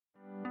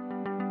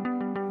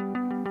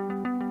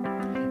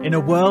In a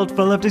world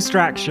full of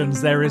distractions,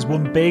 there is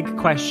one big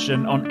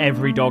question on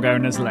every dog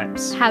owner's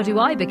lips. How do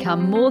I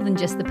become more than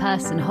just the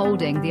person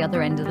holding the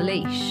other end of the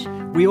leash?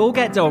 We all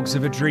get dogs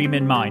with a dream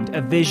in mind,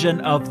 a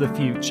vision of the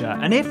future.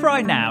 And if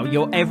right now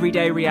your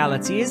everyday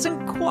reality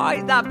isn't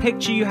quite that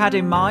picture you had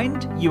in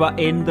mind, you are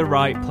in the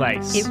right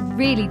place. It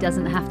really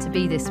doesn't have to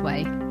be this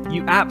way.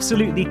 You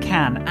absolutely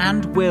can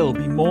and will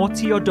be more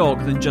to your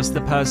dog than just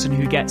the person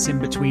who gets in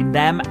between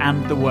them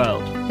and the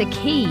world. The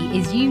key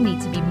is you need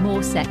to be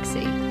more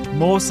sexy.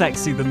 More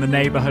sexy than the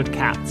neighbourhood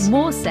cat.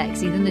 More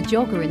sexy than the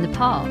jogger in the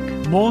park.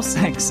 More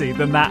sexy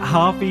than that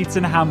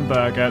half-eaten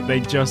hamburger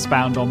they just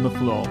found on the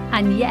floor.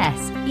 And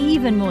yes,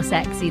 even more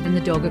sexy than the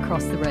dog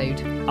across the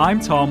road. I'm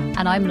Tom.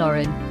 And I'm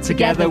Lauren.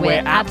 Together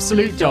we're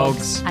Absolute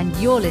Dogs. And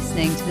you're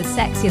listening to the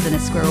Sexier Than a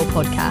Squirrel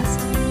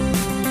podcast.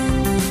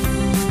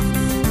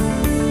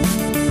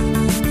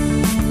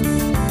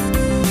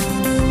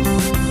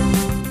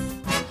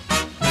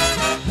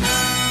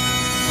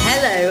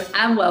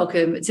 And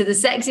welcome to the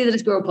Sexier Than a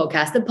Squirrel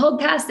podcast, the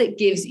podcast that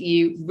gives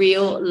you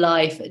real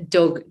life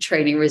dog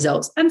training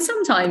results and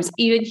sometimes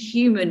even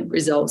human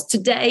results.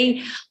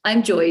 Today,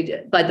 I'm joined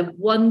by the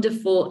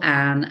wonderful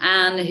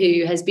Anne,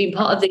 who has been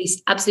part of the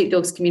Absolute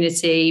Dogs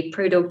community,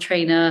 pro dog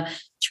trainer,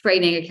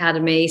 training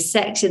academy,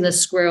 Sexier Than a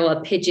Squirrel,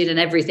 a pigeon, and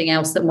everything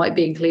else that might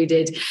be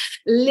included.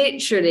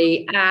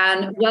 Literally,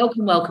 Anne,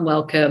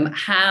 welcome.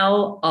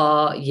 How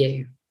are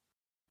you?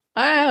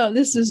 Oh,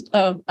 this is,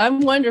 I'm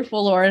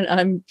wonderful, Lauren.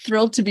 I'm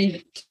thrilled to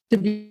be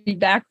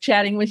back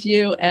chatting with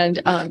you.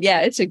 And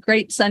it's a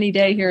great sunny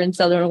day here in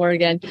Southern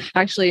Oregon.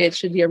 Actually, it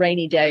should be a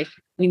rainy day.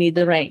 We need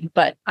the rain,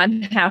 but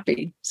I'm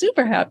happy,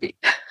 super happy.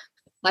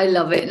 I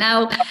love it.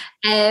 Now,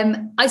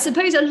 I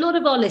suppose a lot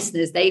of our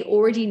listeners, they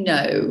already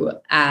know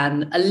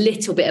a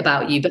little bit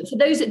about you. But for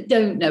those that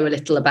don't know a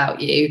little about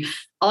you,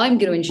 I'm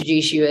going to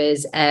introduce you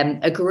as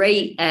a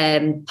great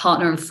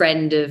partner and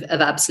friend of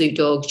Absolute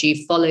Dogs.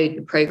 You followed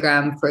the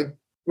program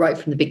right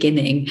from the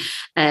beginning.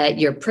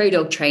 You're a pro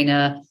dog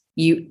trainer.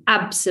 You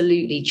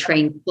absolutely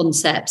train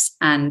concepts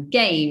and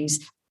games.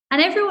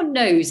 And everyone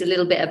knows a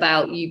little bit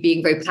about you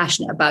being very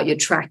passionate about your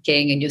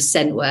tracking and your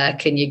scent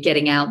work, and you're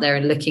getting out there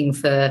and looking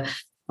for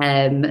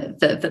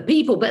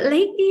people. But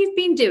lately you've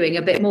been doing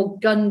a bit more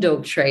gun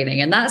dog training,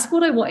 and that's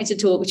what I wanted to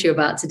talk to you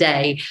about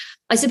today.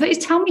 I suppose,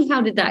 tell me,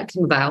 how did that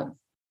come about?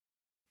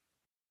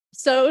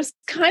 So it's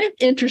kind of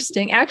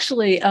interesting.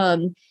 Actually, a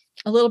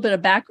little bit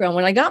of background.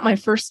 When I got my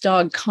first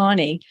dog,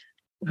 Connie,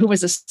 who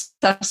was a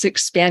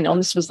Sussex Spaniel, and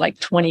this was like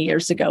 20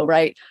 years ago,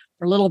 right?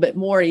 Or a little bit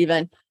more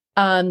even.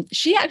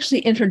 She actually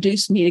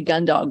introduced me to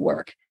gun dog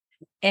work.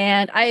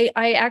 And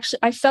I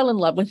fell in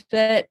love with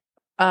it.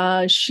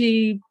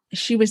 She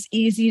was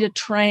easy to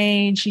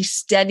train. She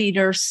steadied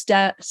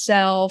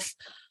herself.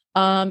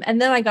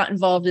 And then I got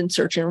involved in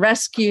search and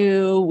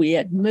rescue. We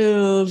had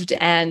moved,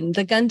 and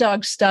the gun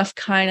dog stuff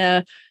kind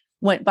of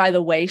went by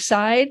the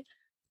wayside.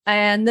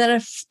 And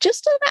then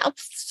just about,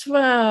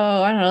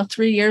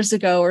 3 years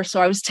ago or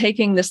so, I was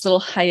taking this little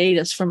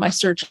hiatus from my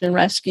search and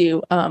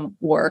rescue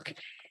work.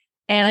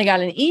 And I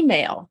got an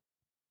email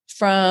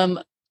from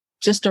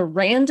just a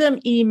random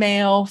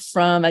email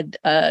from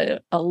a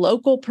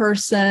local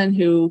person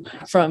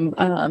from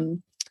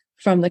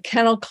the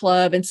Kennel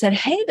Club, and said,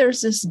 "Hey,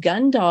 there's this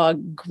gun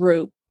dog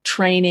group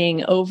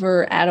training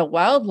over at a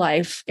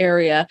wildlife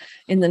area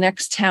in the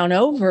next town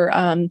over.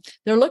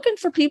 They're looking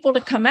for people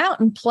to come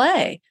out and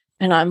play."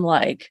 And I'm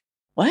like,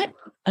 "What?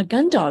 A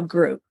gun dog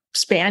group?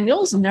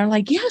 Spaniels?" And they're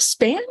like, "Yeah,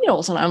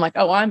 spaniels." And I'm like,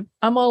 "Oh, I'm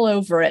all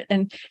over it."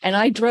 And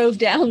I drove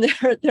down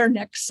there at their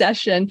next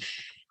session,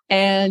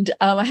 and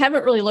I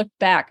haven't really looked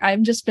back.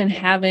 I've just been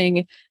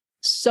having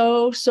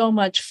so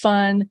much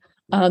fun.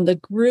 The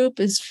group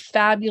is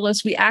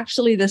fabulous. We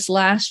actually this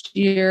last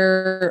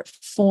year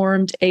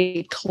formed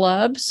a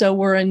club. So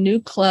we're a new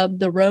club,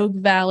 the Rogue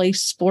Valley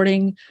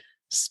Sporting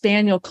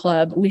Spaniel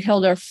Club. We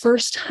held our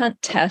first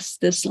hunt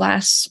test this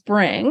last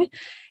spring,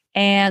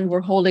 and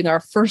we're holding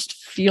our first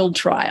field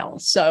trial.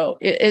 So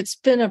it's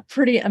been a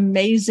pretty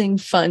amazing,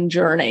 fun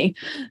journey.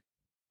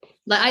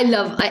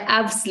 I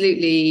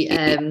absolutely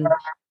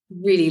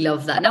really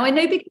love that. Now, I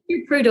know because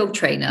you're a pro dog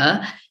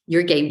trainer,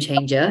 you're a game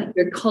changer,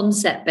 you're a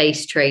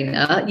concept-based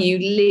trainer. You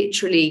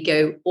literally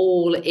go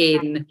all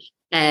in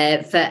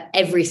for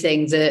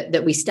everything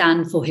that we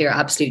stand for here at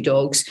Absolute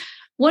Dogs.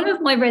 One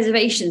of my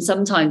reservations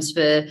sometimes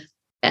for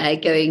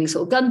going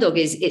sort of gun dog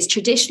is it's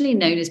traditionally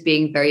known as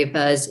being very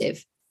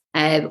aversive,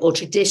 or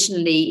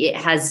traditionally it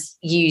has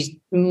used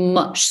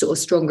much sort of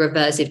stronger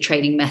aversive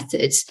training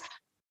methods.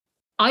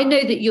 I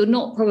know that you're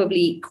not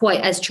probably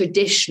quite as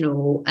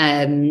traditional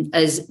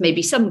as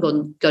maybe some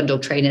gun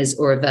dog trainers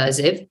or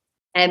aversive.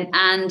 And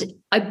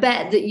I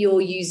bet that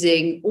you're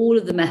using all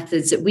of the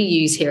methods that we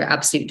use here at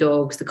Absolute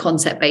Dogs, the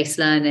concept-based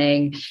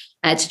learning,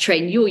 to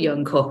train your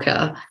young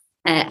cocker.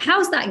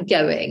 How's that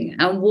going?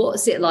 And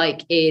what's it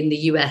like in the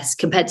US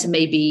compared to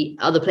maybe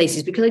other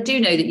places? Because I do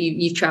know that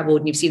you've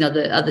traveled and you've seen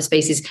other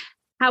spaces.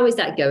 How is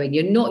that going?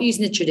 You're not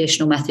using the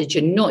traditional methods.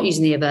 You're not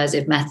using the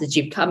aversive methods.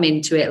 You've come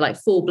into it like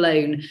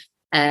full-blown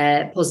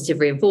positive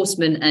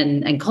reinforcement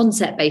and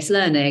concept-based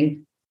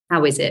learning.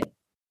 How is it?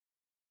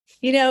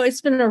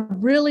 It's been a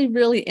really,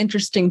 really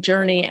interesting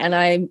journey, and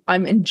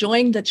I'm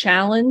enjoying the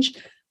challenge.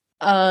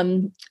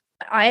 I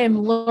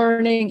am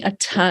learning a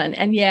ton,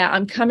 and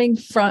I'm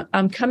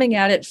coming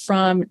at it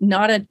from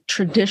not a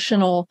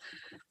traditional,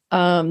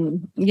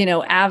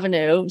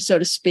 avenue, so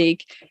to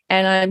speak,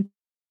 and I'm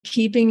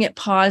keeping it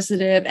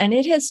positive, and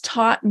it has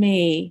taught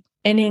me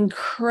an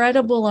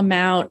incredible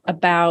amount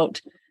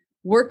about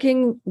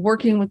working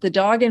with the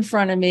dog in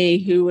front of me,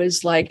 who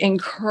is like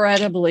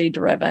incredibly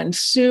driven,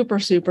 super,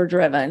 super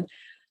driven,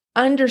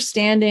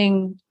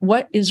 understanding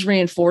what is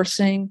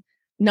reinforcing,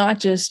 not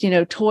just,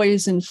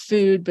 toys and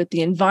food, but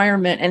the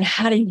environment, and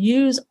how to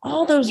use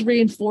all those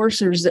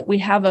reinforcers that we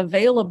have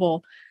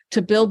available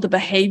to build the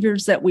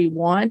behaviors that we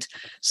want.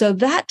 So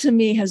that to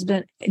me has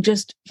been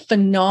just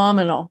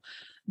phenomenal.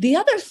 The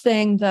other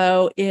thing,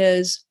 though,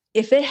 is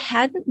if it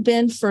hadn't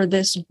been for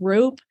this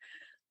group,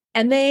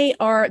 and they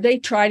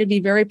try to be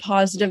very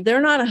positive. They're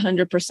not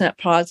 100%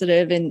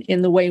 positive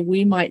in the way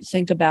we might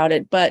think about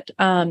it, but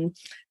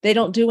they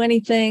don't do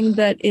anything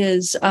that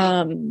is,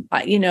 they're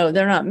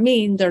not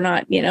mean. They're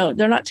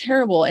not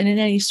terrible and in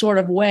any sort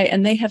of way.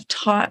 And they have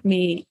taught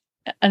me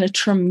a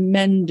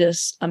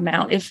tremendous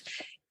amount.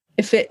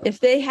 If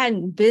they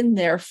hadn't been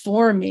there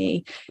for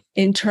me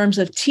in terms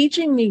of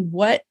teaching me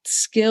what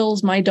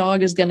skills my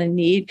dog is going to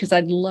need, because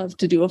I'd love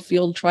to do a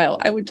field trial.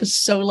 I would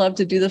just so love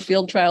to do the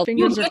field trial.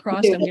 Fingers are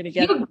crossed I'm going to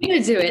get it. You're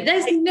going to do it.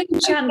 There's no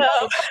chance.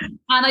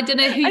 And I don't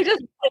know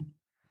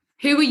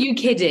who are you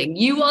kidding?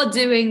 You are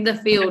doing the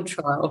field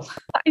trial.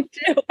 I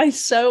do. I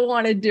so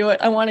want to do it.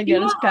 I want to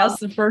get us past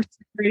the first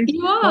degree.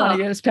 You are. I want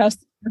to get us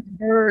past the first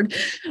bird.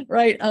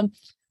 Right.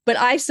 But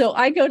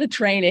I go to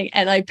training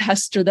and I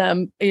pester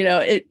them.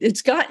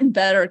 It's gotten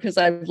better because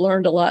I've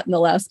learned a lot in the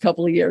last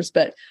couple of years.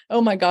 But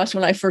oh my gosh,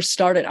 when I first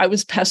started, I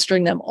was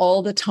pestering them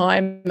all the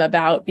time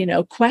about,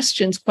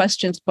 questions.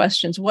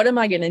 What am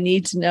I going to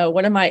need to know?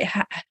 What am I,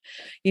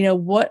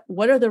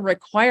 what are the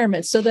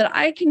requirements, so that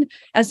I can,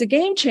 as a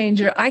game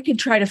changer, I can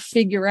try to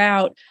figure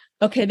out,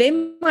 okay, they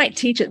might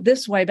teach it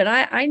this way, but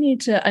I need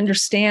to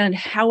understand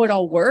how it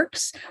all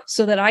works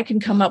so that I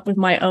can come up with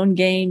my own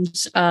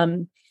games,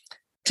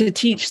 to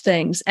teach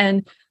things.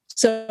 And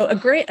so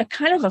a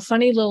kind of a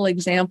funny little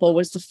example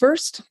was the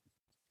first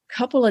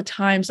couple of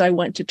times I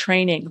went to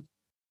training,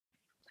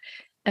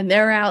 and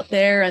they're out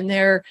there and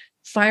they're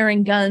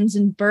firing guns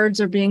and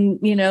birds are being,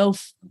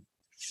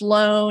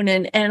 flown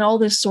and all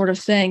this sort of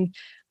thing.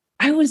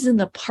 I was in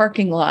the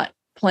parking lot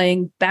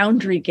playing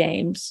boundary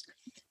games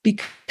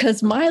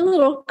because my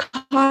little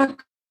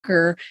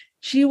cocker,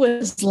 she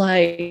was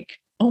like,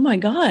 oh my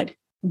God,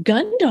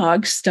 gun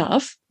dog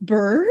stuff,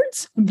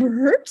 birds.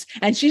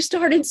 And she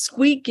started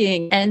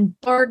squeaking and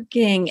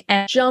barking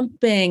and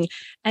jumping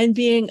and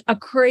being a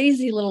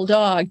crazy little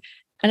dog.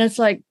 And it's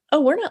like,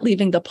 oh, we're not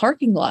leaving the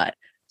parking lot.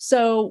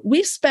 So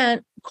we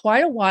spent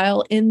quite a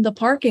while in the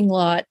parking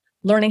lot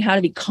learning how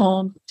to be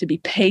calm, to be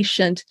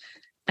patient,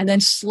 and then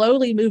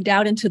slowly moved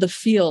out into the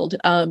field.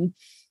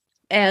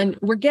 And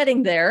we're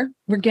getting there.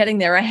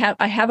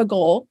 I have a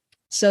goal.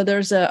 So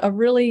there's a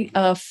really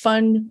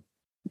fun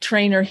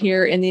trainer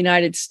here in the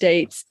United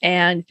States.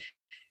 And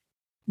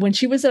when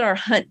she was at our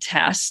hunt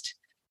test,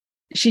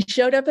 she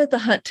showed up at the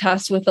hunt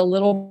test with a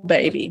little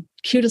baby,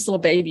 cutest little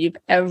baby you've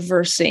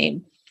ever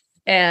seen.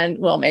 And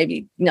well,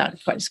 maybe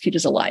not quite as cute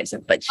as Eliza,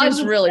 but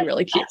she's really,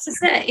 really cute. To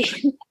say.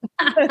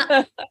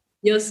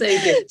 You're so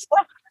good.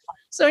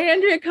 So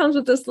Andrea comes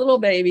with this little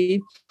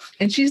baby,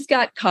 and she's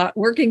got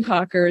working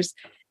cockers,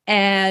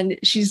 and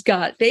she's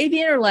got baby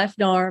in her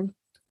left arm,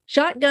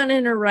 shotgun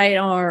in her right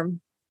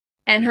arm,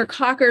 and her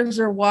cockers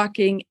are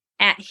walking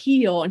at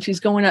heel, and she's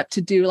going up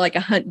to do like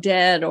a hunt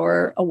dead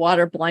or a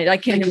water blind. I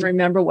can't even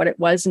remember what it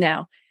was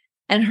now.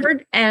 And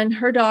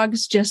her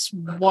dog's just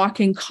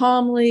walking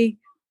calmly,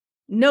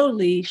 no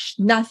leash,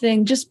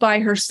 nothing, just by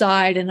her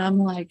side. And I'm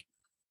like,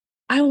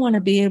 I want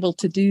to be able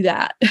to do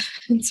that.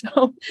 And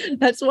so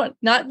that's what,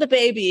 not the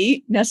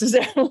baby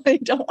necessarily,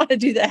 don't want to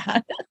do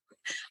that,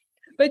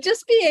 but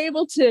just be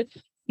able to,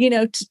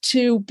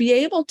 to be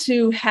able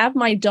to have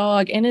my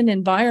dog in an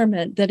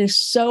environment that is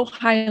so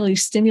highly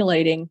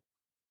stimulating,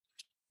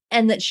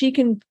 and that she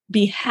can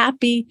be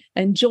happy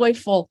and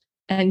joyful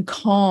and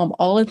calm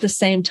all at the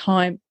same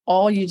time,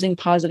 all using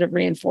positive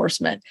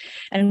reinforcement.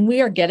 And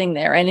we are getting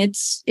there. And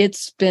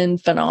it's been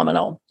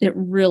phenomenal. It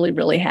really,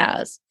 really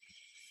has.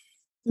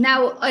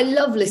 Now, I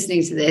love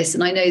listening to this,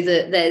 and I know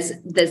that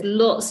there's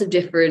lots of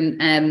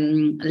different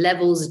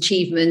levels,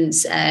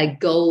 achievements,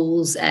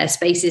 goals,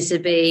 spaces to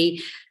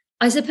be.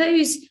 I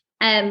suppose,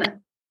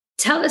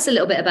 tell us a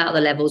little bit about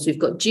the levels. We've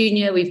got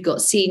junior, we've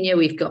got senior,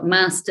 we've got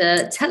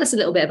master. Tell us a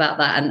little bit about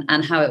that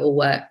and how it all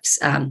works.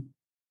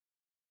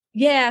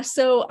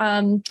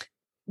 So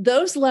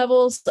those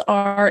levels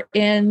are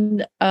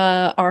in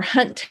our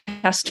hunt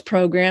test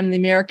program, the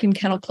American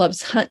Kennel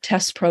Club's hunt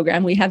test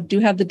program. We do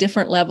have the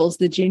different levels,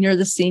 the junior,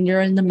 the senior,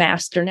 and the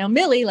master. Now,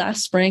 Millie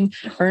last spring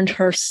earned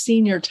her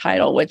senior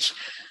title, which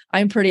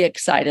I'm pretty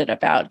excited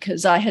about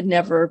because I had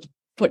never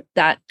put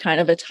that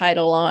kind of a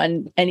title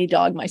on any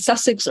dog. My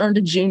Sussex earned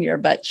a junior,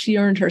 but she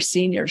earned her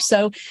senior.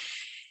 So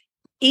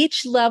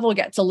each level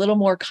gets a little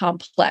more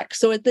complex.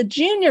 So at the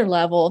junior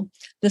level,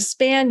 the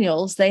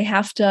spaniels, they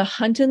have to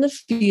hunt in the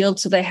field.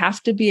 So they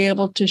have to be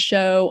able to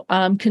show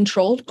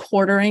controlled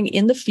quartering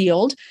in the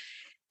field.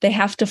 They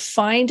have to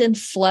find and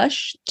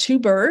flush 2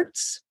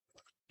 birds.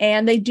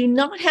 And they do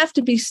not have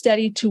to be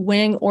steady to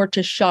wing or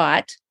to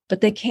shot, but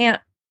they can't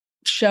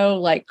show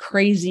like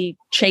crazy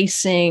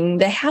chasing.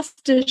 They have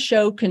to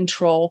show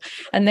control,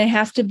 and they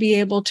have to be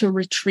able to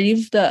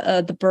retrieve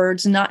the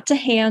birds, not to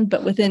hand,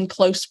 but within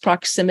close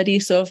proximity.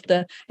 So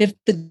if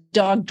the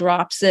dog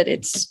drops it,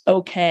 it's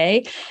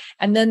okay.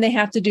 And then they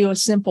have to do a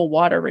simple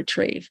water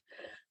retrieve.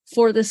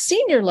 For the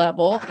senior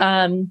level,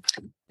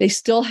 they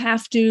still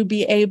have to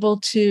be able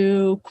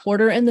to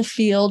quarter in the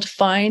field,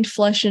 find,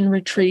 flush, and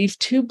retrieve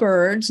 2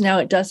 birds. Now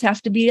it does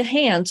have to be to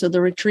hand, so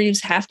the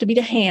retrieves have to be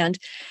to hand.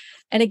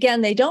 And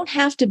again, they don't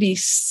have to be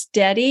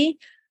steady,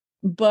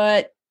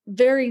 but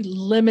very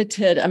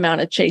limited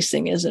amount of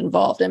chasing is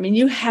involved. I mean,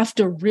 you have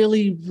to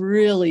really,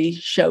 really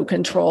show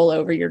control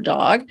over your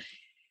dog.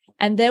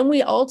 And then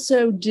we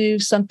also do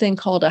something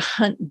called a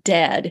hunt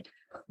dead,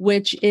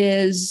 which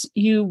is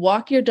you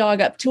walk your dog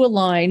up to a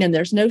line and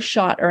there's no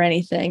shot or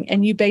anything.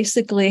 And you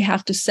basically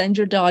have to send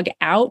your dog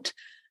out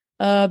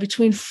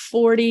between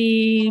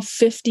 40,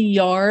 50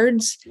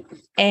 yards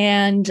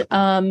and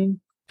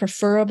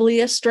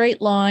preferably a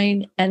straight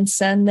line, and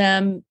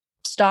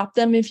stop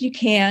them if you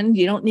can.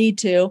 You don't need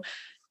to,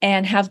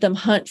 and have them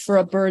hunt for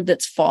a bird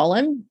that's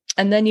fallen.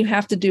 And then you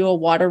have to do a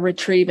water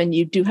retrieve, and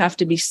you do have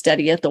to be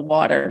steady at the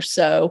water.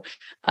 So,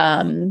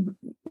 you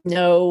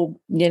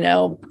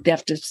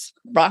have to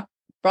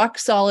rock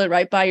solid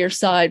right by your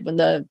side when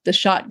the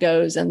shot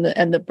goes and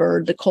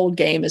the cold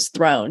game is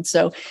thrown.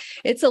 So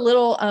it's a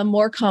little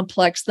more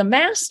complex. The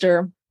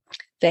master,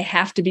 they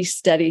have to be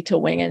steady to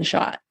wing and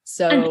shot.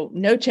 So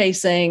no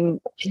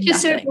chasing.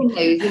 Just so everyone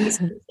knows, when we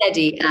say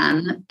steady,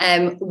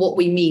 Anne, what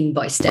we mean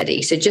by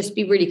steady. So just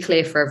be really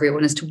clear for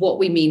everyone as to what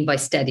we mean by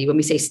steady when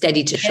we say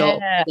steady to shot.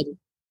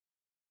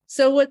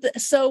 So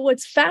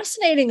what's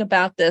fascinating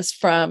about this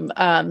from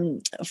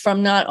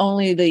not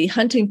only the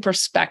hunting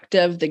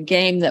perspective, the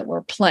game that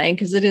we're playing,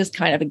 because it is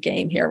kind of a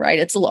game here, right?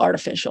 It's a little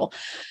artificial.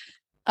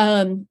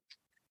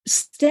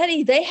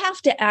 Steady, they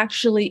have to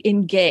actually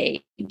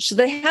engage. So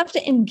they have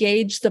to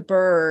engage the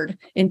bird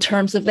in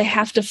terms of they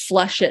have to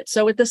flush it.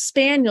 So with the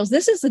spaniels,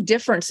 this is the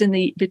difference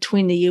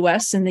between the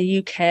US and the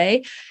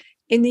UK.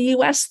 In the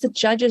US, the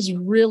judges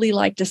really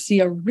like to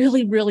see a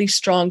really, really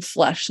strong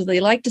flush. So they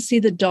like to see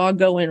the dog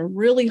go in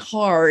really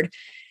hard.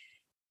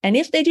 And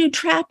if they do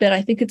trap it,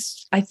 I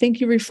think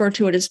you refer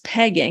to it as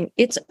pegging.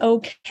 It's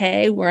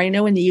okay, where I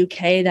know in the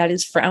UK that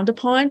is frowned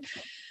upon.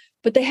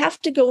 But they have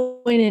to go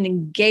in and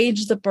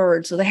engage the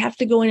bird. So they have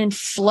to go in and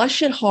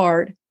flush it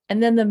hard.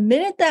 And then the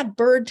minute that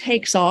bird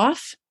takes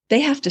off,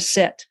 they have to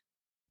sit.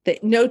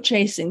 No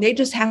chasing. They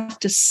just have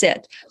to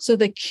sit. So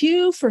the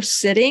cue for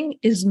sitting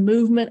is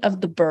movement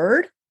of the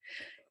bird.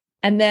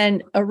 And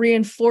then a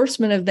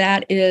reinforcement of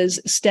that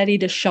is steady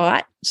to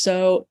shot.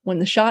 So when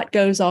the shot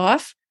goes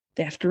off,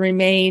 they have to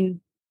remain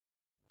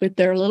with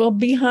their little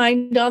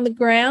behind on the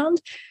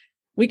ground.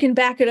 We can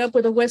back it up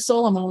with a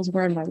whistle. I'm always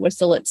wearing my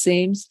whistle, it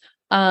seems.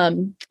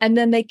 And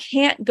then they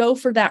can't go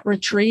for that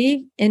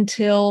retrieve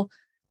until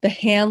the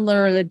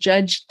handler or the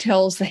judge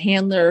tells the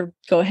handler,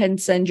 go ahead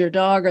and send your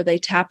dog, or they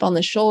tap on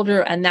the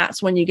shoulder. And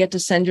that's when you get to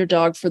send your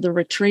dog for the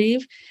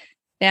retrieve.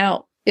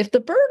 Now, if the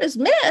bird is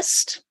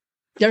missed,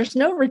 there's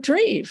no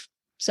retrieve.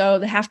 So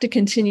they have to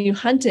continue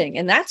hunting.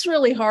 And that's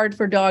really hard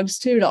for dogs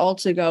too, to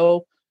also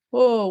go,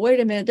 oh, wait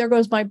a minute, there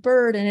goes my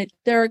bird. And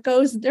there it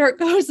goes, and there it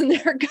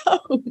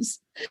goes.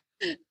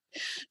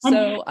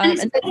 So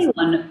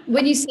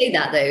when you say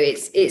that, though,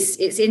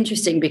 it's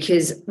interesting,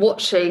 because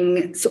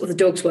watching sort of the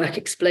dogs work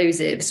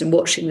explosives and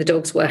watching the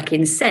dogs work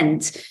in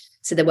scent,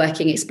 so they're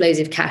working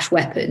explosive cache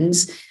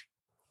weapons,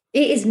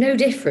 it is no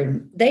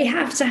different. They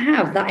have to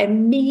have that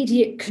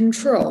immediate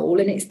control,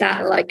 and it's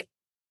that like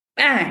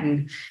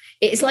bang.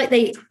 It's like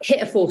they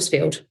hit a force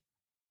field,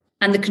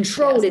 and the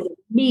control is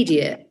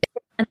immediate,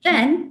 and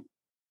then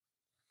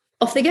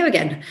off they go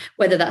again,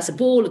 whether that's a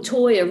ball, a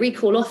toy, a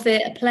recall off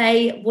it, a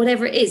play,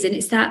 whatever it is. And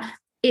it's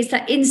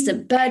that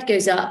instant bird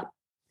goes up,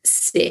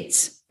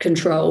 sit,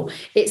 control.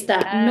 It's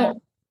that not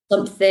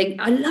something.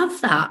 I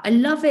love that. I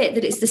love it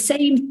that it's the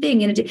same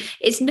thing. And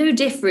it's no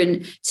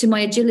different to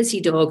my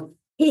agility dog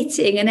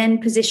hitting an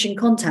end position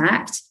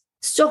contact,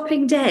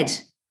 stopping dead,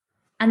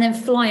 and then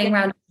flying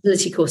around the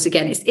agility course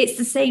again. It's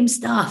the same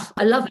stuff.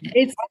 I love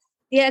it.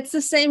 It's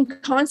the same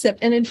concept.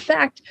 And in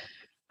fact,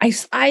 I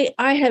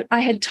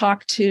had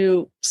talked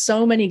to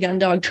so many gun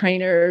dog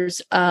trainers.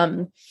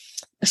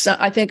 So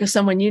I think of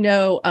someone,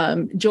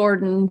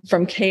 Jordan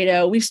from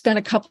Cato. We spent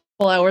a couple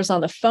hours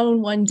on the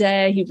phone one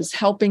day. He was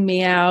helping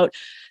me out,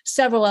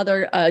 several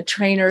other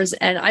trainers.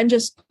 And I'm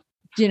just,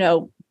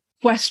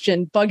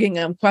 bugging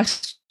them,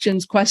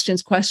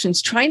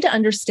 questions, trying to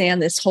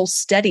understand this whole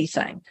steady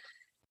thing.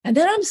 And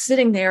then I'm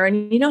sitting there,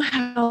 and you know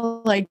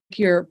how like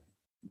you're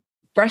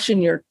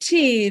brushing your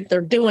teeth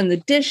or doing the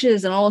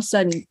dishes, and all of a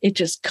sudden it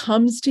just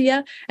comes to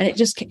you, and it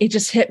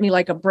just hit me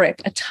like a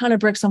brick, a ton of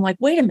bricks. I'm like,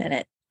 wait a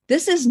minute,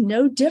 this is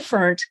no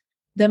different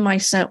than my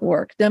scent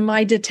work, than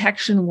my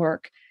detection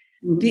work.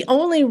 Mm-hmm. The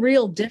only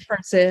real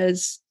difference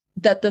is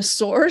that the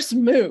source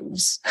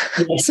moves.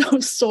 Yes. So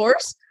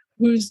source,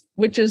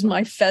 which is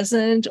my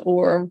pheasant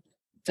or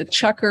the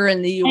chucker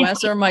in the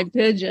US or my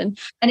pigeon.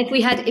 And if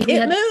we had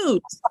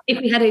moves.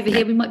 If we had over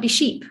here, we might be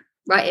sheep,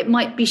 right? It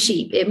might be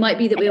sheep. It might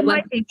be that we're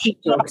working sheep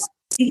dogs.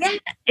 Yeah,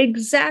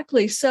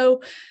 exactly.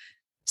 So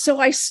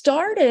I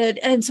started,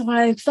 and so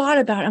I thought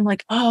about it, I'm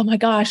like, oh my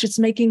gosh, it's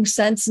making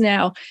sense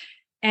now.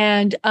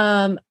 And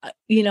I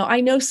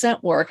know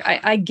scent work.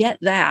 I get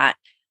that.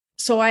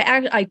 So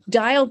I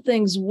dialed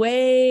things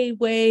way,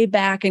 way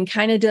back and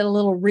kind of did a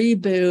little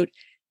reboot.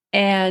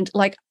 And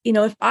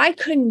if I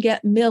couldn't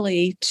get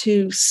Millie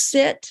to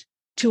sit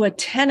to a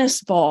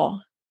tennis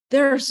ball,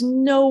 there's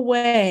no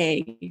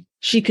way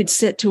she could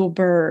sit to a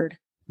bird.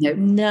 Nope.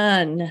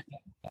 None.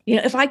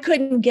 If I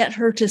couldn't get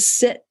her to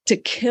sit to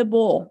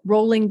kibble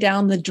rolling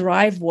down the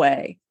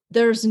driveway,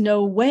 there's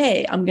no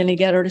way I'm going to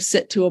get her to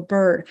sit to a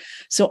bird.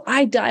 So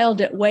I dialed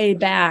it way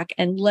back,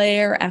 and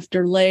layer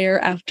after layer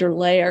after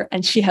layer.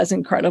 And she has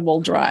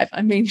incredible drive.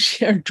 I mean,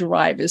 her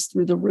drive is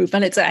through the roof,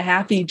 and it's a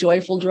happy,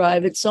 joyful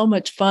drive. It's so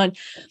much fun.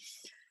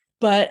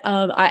 But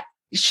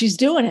she's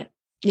doing it.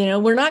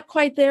 We're not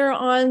quite there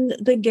on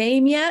the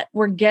game yet.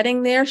 We're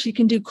getting there. She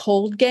can do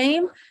cold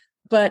game,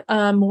 but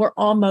we're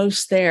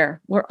almost there.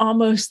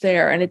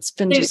 And it's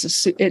been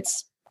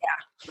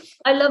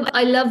I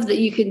love that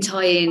you can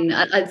tie in.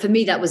 For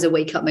me, that was a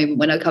wake up moment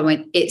when I kind of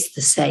went, it's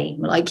the same.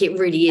 Like it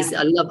really is.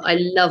 I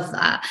love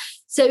that.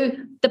 So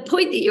the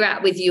point that you're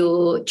at with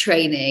your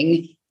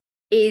training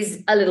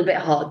is a little bit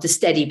hard, the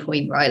steady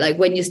point, right? Like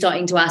when you're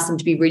starting to ask them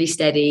to be really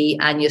steady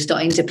and you're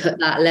starting to put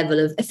that level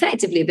of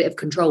effectively a bit of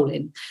control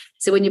in.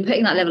 So when you're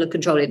putting that level of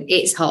control in,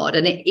 it's hard.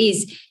 And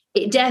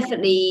it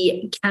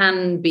definitely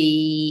can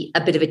be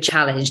a bit of a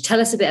challenge. Tell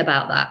us a bit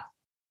about that.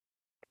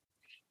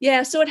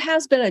 Yeah, so it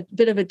has been a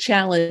bit of a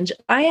challenge.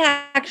 I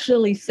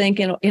actually think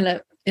in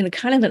a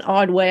kind of an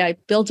odd way, I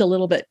built a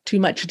little bit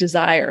too much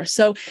desire.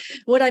 So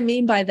what I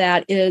mean by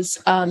that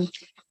is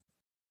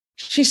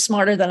she's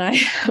smarter than I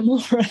am,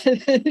 Laura.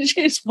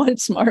 She's one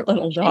smart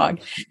little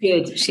dog.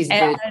 Good. She's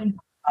good.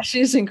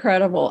 She's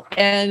incredible.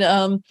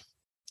 And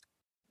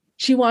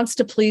she wants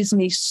to please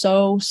me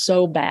so,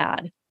 so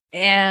bad.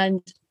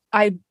 And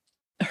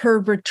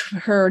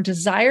her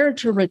desire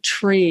to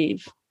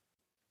retrieve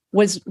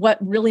was what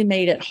really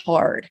made it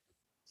hard,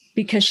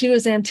 because she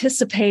was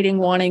anticipating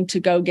wanting to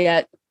go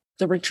get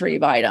the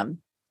retrieve item.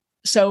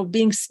 So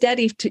being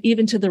steady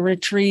to the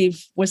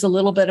retrieve was a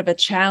little bit of a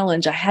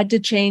challenge. I had to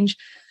change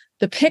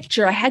the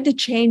picture. I had to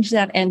change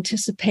that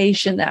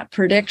anticipation, that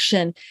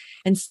prediction,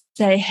 and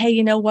say, hey,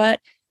 you know what?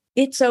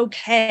 It's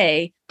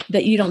okay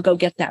that you don't go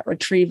get that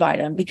retrieve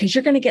item, because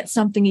you're going to get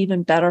something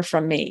even better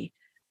from me,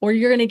 or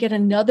you're going to get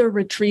another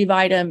retrieve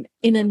item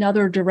in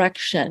another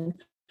direction.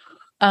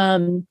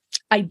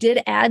 I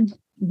did add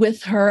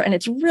with her, and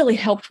it's really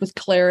helped with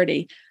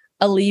clarity,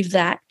 a leave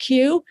that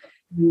cue.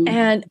 Mm-hmm.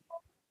 And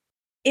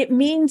it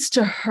means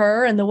to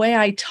her, and the way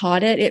I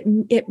taught it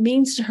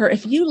means to her,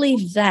 if you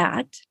leave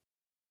that,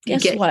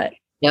 guess what?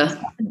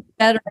 Yeah.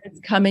 Better is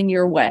coming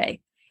your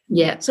way.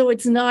 Yeah. So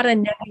it's not a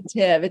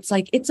negative. It's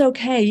like, it's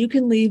okay. You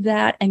can leave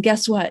that. And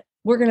guess what?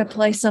 We're going to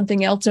play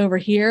something else over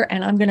here,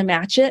 and I'm going to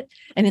match it,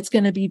 and it's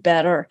going to be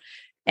better.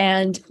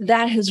 And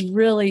that has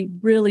really,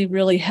 really,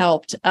 really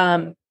helped.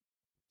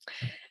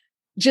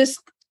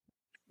 Just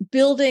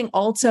building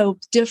also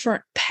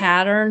different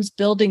patterns,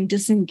 building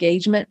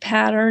disengagement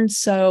patterns.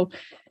 So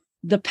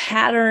the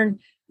pattern,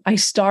 I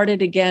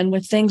started again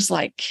with things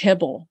like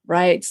kibble,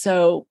 right?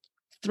 So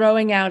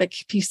throwing out a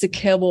piece of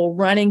kibble,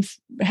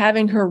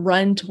 having her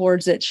run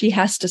towards it. She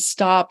has to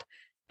stop,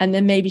 and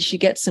then maybe she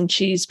gets some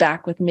cheese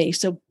back with me.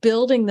 So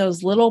building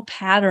those little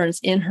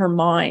patterns in her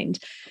mind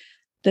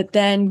that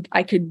then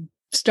I could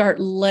start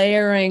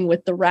layering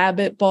with the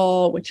rabbit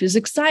ball, which is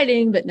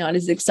exciting, but not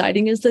as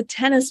exciting as the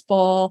tennis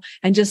ball,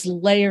 and just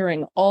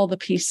layering all the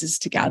pieces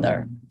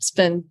together. It's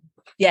been,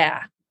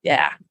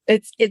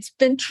 it's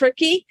been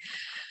tricky,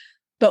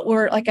 but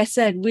like I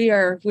said,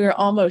 we're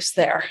almost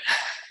there.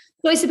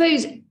 So I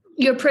suppose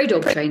you're a pro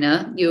dog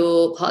trainer,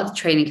 you're part of the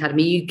training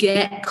academy, you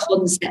get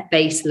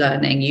concept-based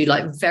learning, you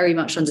very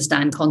much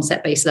understand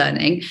concept-based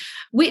learning.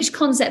 Which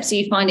concepts are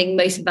you finding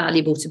most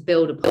valuable to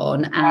build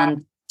upon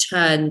and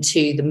turn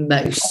to the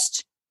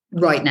most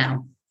right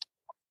now?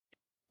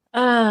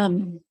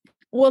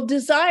 Well,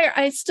 desire,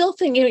 I still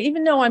think,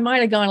 even though I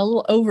might have gone a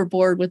little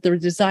overboard with the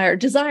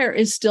desire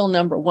is still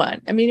number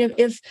one. I mean,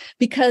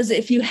 because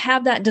if you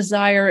have that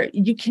desire,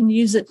 you can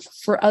use it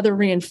for other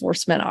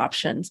reinforcement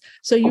options.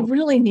 So you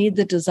really need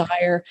the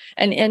desire,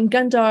 and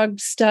gun dog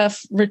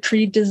stuff,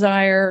 retrieve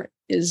desire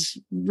is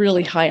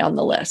really high on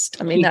the list.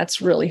 I mean, that's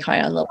really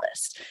high on the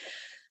list.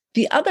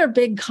 The other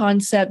big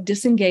concept,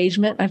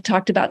 disengagement, I've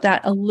talked about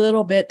that a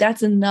little bit.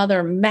 That's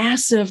another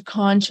massive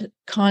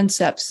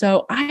concept.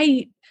 So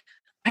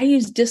I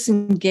use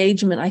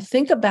disengagement. I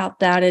think about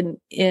that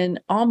in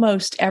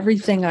almost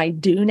everything I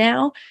do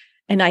now.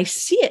 And I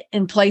see it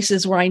in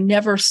places where I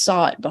never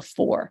saw it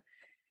before.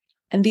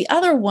 And the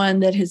other one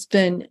that has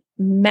been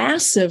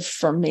massive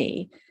for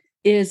me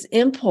is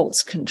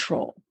impulse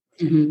control.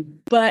 Mm-hmm.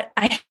 But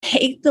I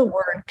hate the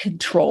word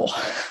control.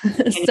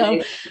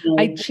 So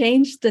I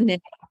changed the name.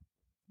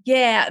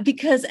 Yeah,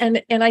 because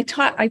and I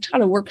taught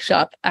a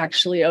workshop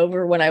actually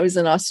over when I was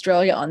in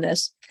Australia on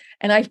this,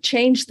 and I've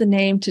changed the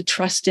name to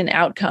Trust in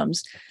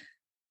Outcomes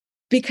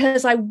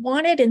because I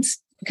wanted,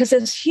 because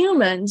as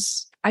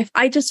humans,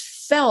 I just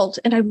felt,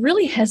 and I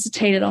really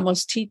hesitated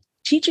almost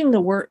teaching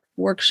the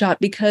workshop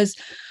because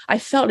I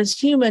felt as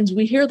humans,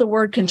 we hear the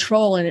word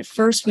control, and at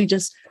first we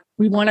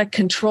want to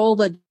control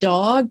the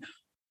dog,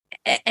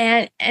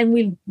 and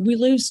we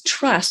lose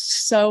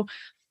trust. So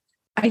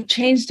I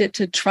changed it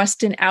to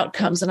Trust in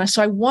Outcomes. And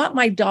so I want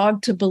my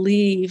dog to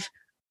believe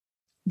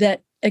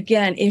that,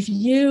 again, if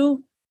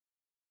you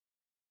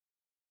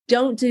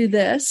don't do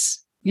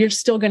this, you're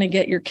still going to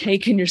get your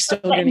cake and you're still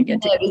going to get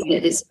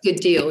it? It's a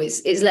good deal.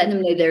 It's letting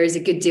them know there is a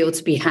good deal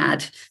to be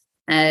had.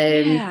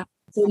 Yeah.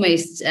 It's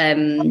almost,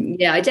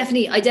 I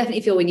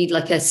definitely feel we need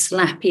like a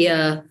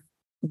slappier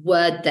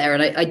word there.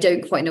 And I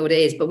don't quite know what it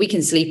is, but we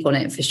can sleep on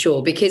it for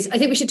sure, because I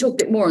think we should talk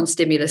a bit more on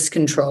stimulus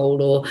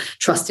control or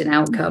trust in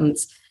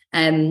outcomes.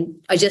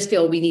 I just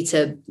feel we need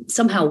to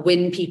somehow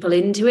win people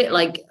into it,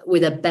 like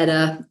with a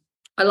better.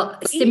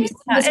 It's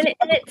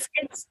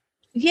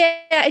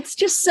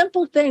just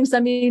simple things. I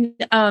mean,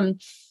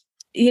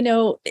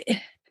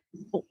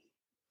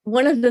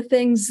 one of the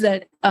things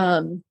that,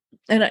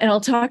 and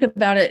I'll talk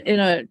about it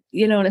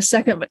in a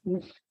second, but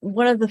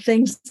one of the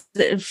things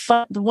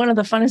one of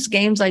the funnest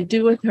games I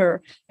do with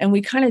her, and we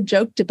kind of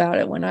joked about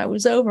it when I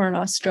was over in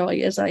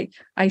Australia, is I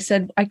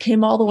said, I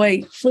flew all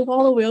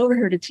the way over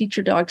here to teach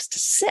your dogs to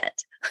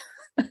sit.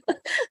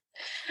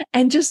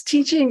 And just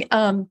teaching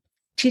them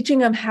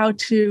how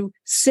to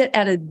sit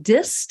at a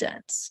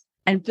distance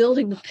and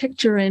building the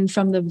picture in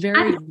from the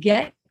very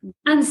get.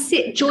 And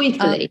sit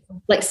joyfully,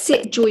 like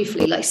sit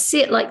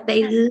like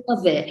they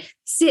love it.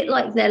 Sit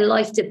like their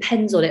life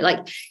depends on it.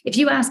 Like if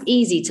you ask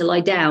Easy to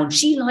lie down,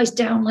 she lies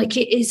down like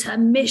it is her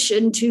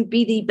mission to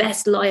be the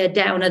best liar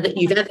downer that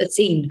you've ever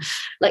seen.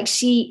 Like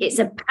it's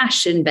a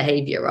passion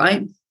behavior,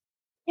 right?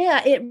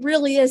 Yeah, it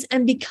really is.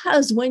 And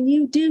because when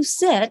you do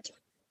sit,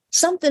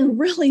 something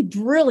really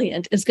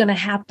brilliant is going to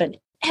happen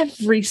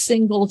every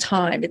single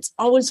time. It's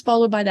always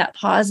followed by that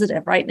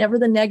positive, right? Never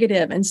the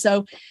negative. And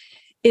so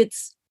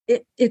it's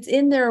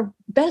in their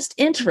best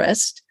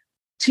interest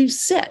to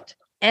sit.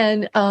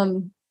 And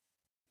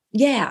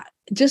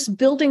just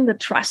building the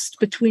trust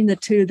between the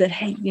two that,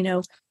 hey,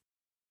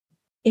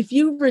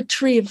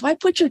 if I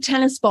put your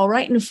tennis ball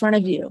right in front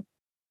of you,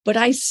 but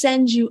I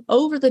send you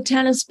over the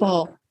tennis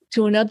ball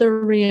to another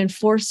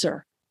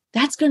reinforcer,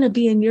 that's going to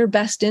be in your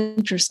best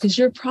interest because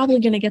you're probably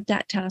going to get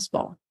that tennis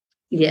ball.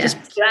 Yeah. So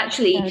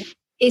actually,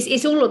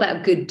 it's all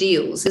about good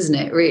deals, isn't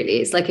it? Really,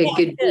 it's like a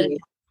good deal.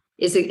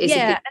 It's a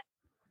good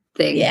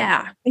thing.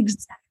 Yeah,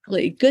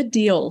 exactly. Good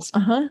deals.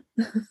 So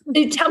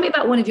tell me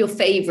about one of your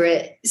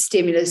favorite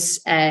stimulus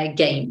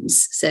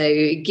games.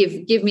 So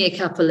give me a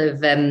couple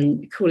of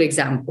cool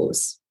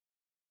examples.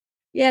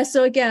 Yeah.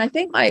 So again, I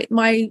think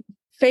my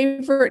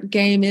favorite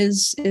game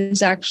is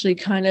actually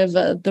kind of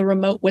the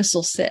remote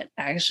whistle sit,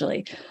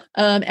 actually.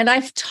 And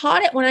I've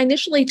taught it. When I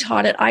initially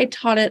taught it, I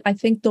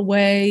think the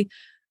way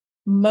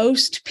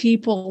most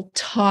people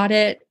taught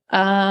it,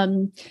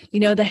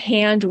 the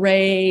hand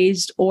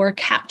raised or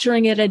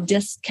capturing it at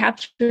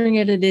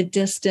a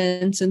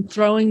distance and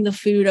throwing the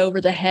food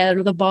over the head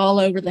or the ball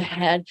over the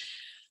head.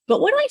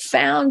 But what I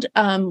found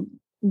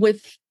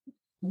with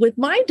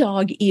my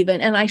dog even,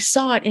 and I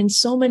saw it in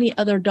so many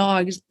other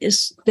dogs,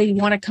 is they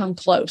want to come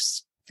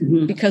close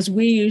because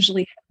we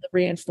usually have the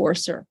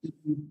reinforcer.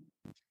 Mm-hmm.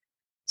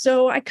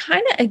 So I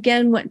kind of,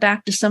 again, went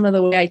back to some of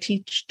the way I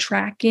teach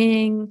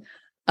tracking,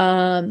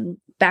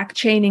 back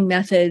chaining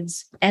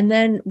methods, and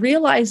then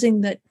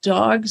realizing that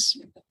dogs,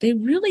 they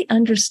really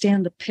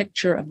understand the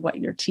picture of what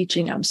you're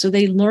teaching them. So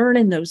they learn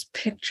in those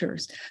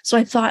pictures. So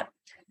I thought,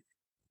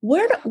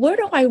 where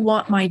do I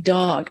want my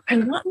dog? I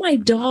want my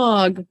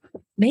dog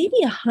maybe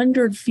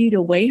 100 feet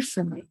away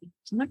from me.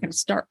 I'm not going to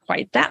start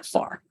quite that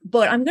far,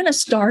 but I'm going to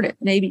start at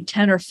maybe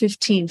 10 or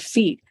 15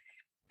 feet.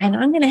 And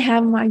I'm going to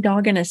have my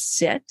dog in a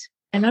sit,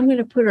 and I'm going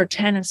to put her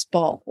tennis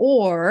ball,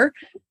 or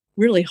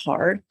really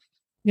hard,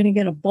 I'm going to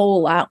get a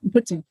bowl out and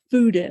put some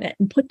food in it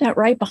and put that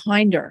right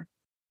behind her.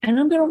 And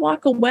I'm going to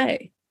walk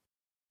away.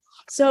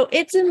 So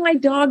it's in my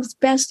dog's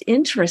best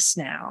interest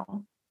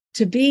now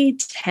to be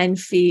 10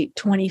 feet,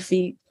 20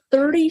 feet,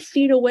 30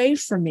 feet away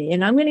from me.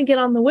 And I'm going to get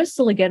on the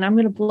whistle again. I'm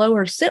going to blow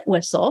her sit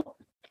whistle,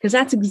 because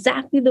that's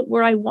exactly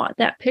where I want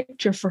that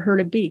picture for her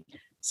to be.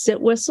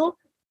 Sit whistle.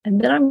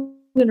 And then I'm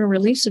going to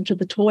release her to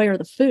the toy or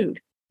the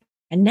food.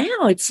 And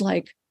now it's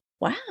like,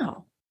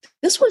 wow,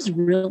 this was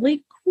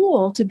really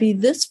cool to be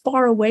this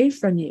far away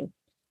from you.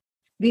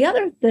 The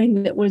other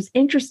thing that was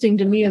interesting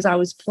to me as I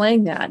was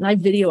playing that, and I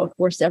video, of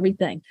course,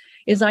 everything,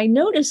 is I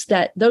noticed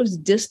that those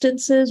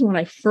distances, when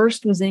I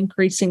first was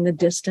increasing the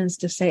distance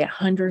to say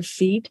 100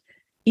 feet,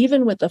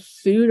 even with the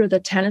food or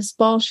the tennis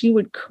ball, she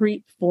would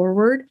creep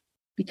forward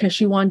because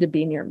she wanted to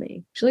be near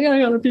me. She's like, I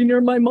got to be near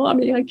my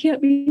mommy. I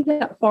can't be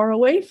that far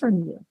away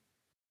from you.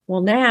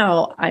 Well,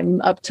 now I'm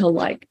up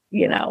to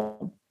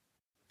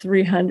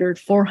 300,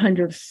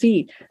 400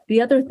 feet.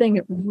 The other thing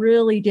it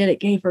really did, it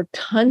gave her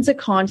tons of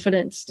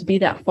confidence to be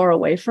that far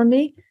away from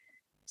me.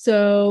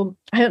 So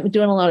I haven't been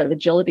doing a lot of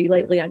agility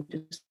lately. I'm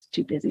just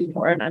too busy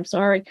for it. I'm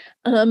sorry.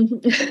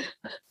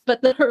 But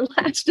her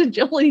last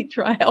agility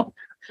trial,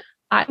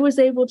 I was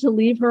able to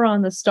leave her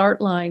on the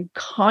start line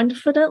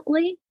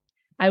confidently.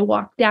 I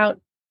walked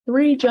out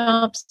 3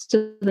 jumps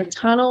to the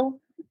tunnel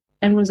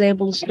and was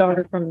able to start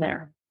her from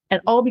there.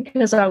 And all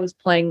because I was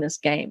playing this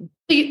game.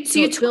 So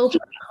you're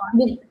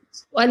talking,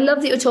 I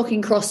love that you're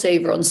talking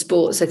crossover on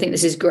sports. I think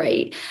this is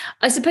great.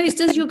 I suppose,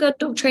 does your guide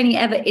dog training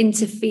ever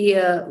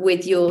interfere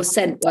with your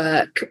scent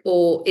work,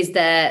 or is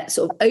there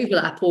sort of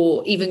overlap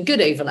or even good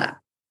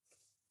overlap?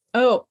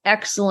 Oh,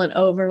 excellent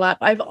overlap.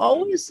 I've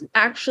always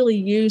actually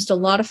used a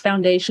lot of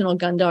foundational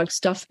gun dog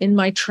stuff in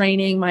my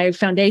training, my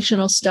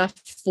foundational stuff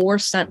for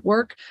scent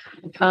work,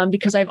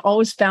 because I've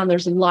always found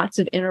there's lots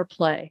of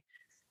interplay.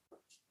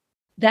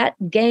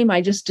 That game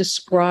I just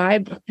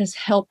described has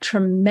helped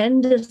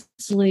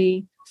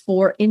tremendously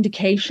for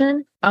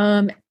indication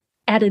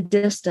at a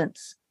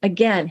distance.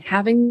 Again,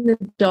 having the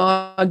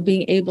dog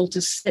being able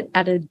to sit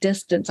at a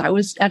distance. I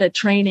was at a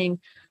training,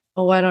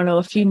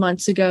 a few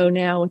months ago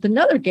now with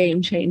another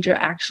game changer,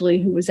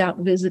 actually, who was out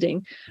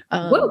visiting.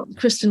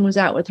 Kristen was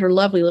out with her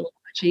lovely little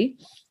Archie.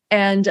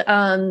 And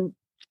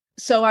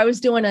so I was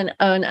doing an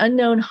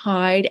unknown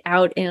hide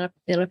out in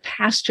a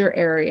pasture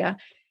area.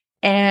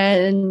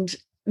 And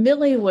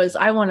Millie was,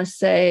 I want to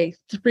say,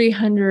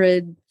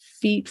 300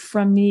 feet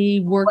from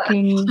me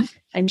working,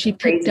 and she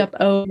picked up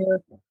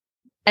over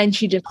and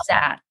she just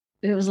sat.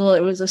 It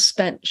was a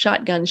spent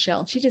shotgun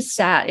shell. She just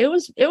sat. It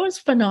was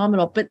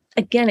phenomenal. But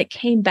again, it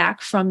came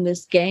back from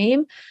this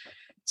game.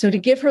 So to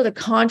give her the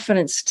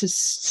confidence to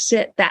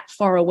sit that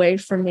far away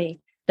from me,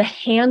 the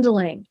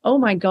handling, oh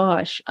my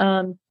gosh.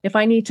 If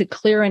I need to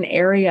clear an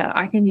area,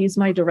 I can use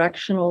my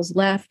directionals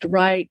left,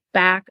 right,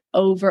 back,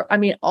 over. I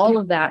mean, all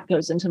of that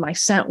goes into my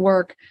scent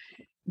work.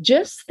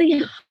 Just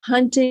the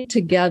hunting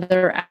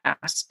together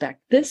aspect.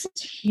 This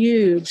is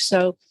huge.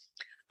 So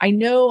I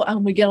know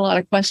we get a lot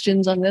of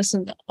questions on this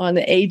and on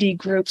the AD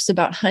groups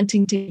about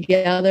hunting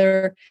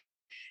together.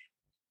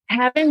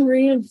 Having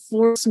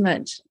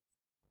reinforcement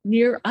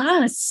near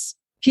us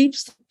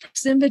keeps the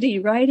proximity,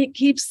 right? It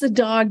keeps the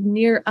dog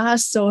near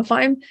us. So if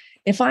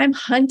I'm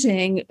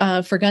hunting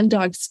for gun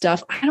dog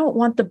stuff, I don't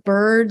want the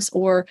birds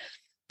or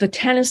the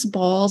tennis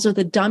balls or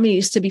the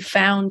dummies to be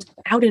found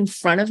out in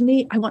front of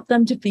me. I want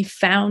them to be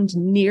found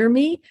near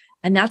me.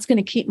 And that's going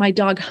to keep my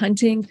dog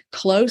hunting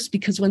close,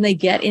 because when they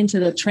get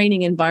into the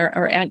training environment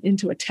or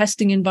into a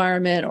testing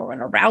environment, or when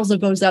arousal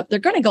goes up, they're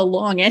going to go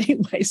long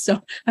anyway. So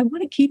I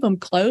want to keep them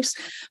close,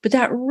 but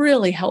that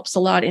really helps a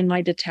lot in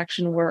my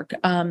detection work.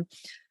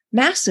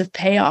 Massive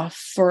payoff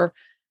for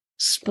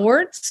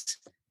sports,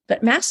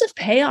 but massive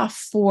payoff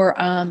for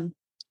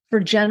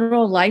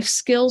general life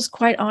skills,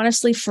 quite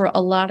honestly, for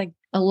a lot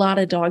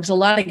of dogs, a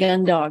lot of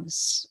gun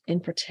dogs in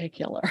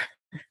particular.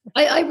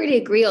 I really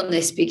agree on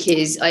this,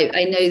 because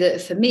I know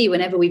that for me,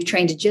 whenever we've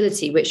trained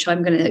agility, which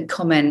I'm going to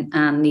comment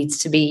and needs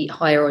to be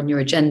higher on your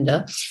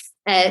agenda.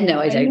 No,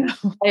 I don't.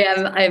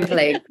 I am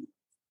playing.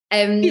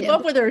 Keep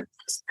up with her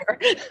sister.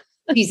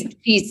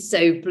 She's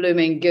so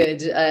blooming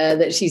good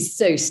that she's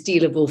so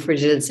stealable for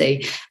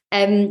agility.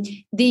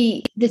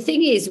 The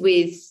thing is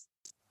with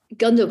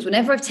gun dogs,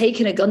 whenever I've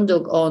taken a gun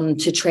dog on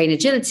to train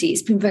agility,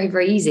 it's been very,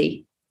 very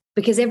easy,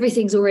 because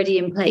everything's already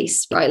in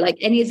place, right? Like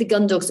any of the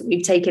gun dogs that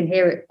we've taken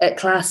here at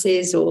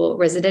classes or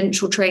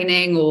residential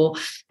training or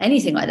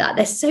anything like that,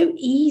 they're so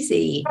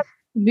easy to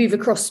move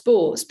across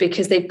sports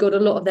because they've got a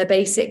lot of their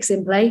basics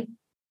in play.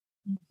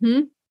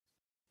 Mm-hmm.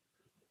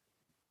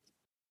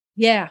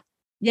 Yeah,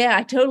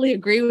 I totally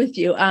agree with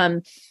you.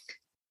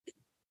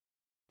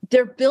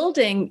 You're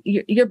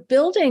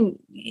building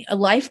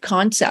life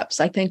concepts,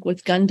 I think,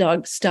 with gun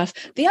dog stuff.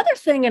 The other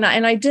thing, and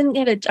I didn't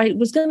get I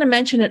was going to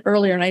mention it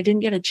earlier and I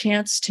didn't get a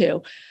chance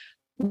to,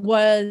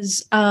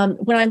 was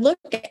when I look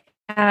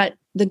at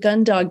the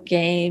gun dog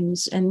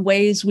games and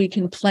ways we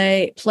can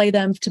play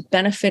them to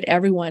benefit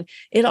everyone,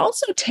 it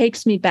also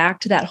takes me back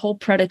to that whole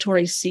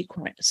predatory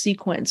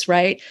sequence,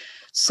 right?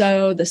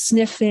 So the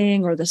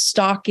sniffing or the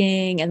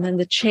stalking, and then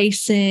the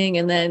chasing,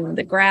 and then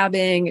the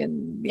grabbing,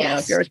 and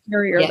if you're a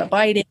terrier, the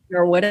biting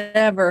or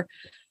whatever.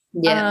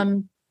 Yeah.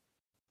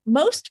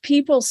 Most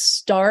people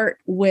start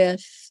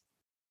with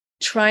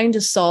trying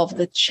to solve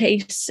the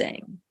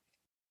chasing.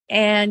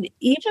 And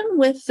even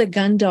with the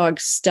gun dog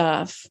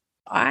stuff,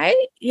 I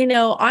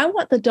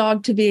want the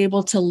dog to be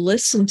able to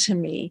listen to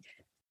me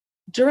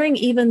during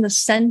even the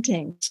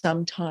scenting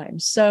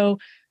sometimes. So,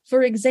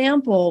 for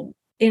example,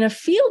 in a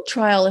field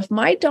trial, if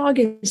my dog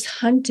is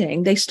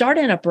hunting, they start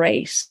in a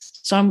brace.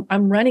 So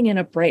I'm running in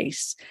a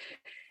brace.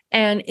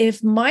 And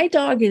if my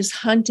dog is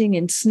hunting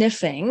and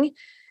sniffing,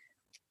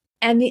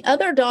 and the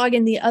other dog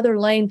in the other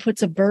lane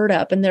puts a bird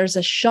up and there's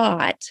a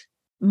shot,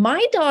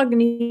 my dog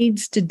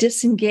needs to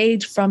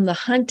disengage from the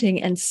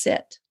hunting and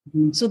sit.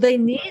 Mm-hmm. So they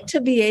need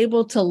to be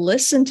able to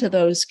listen to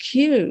those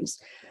cues.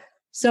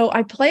 So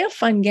I play a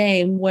fun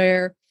game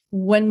where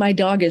when my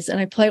dog is, and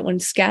I play it when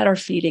scatter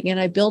feeding, and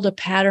I build a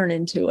pattern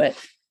into it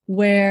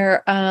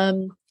where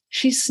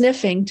she's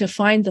sniffing to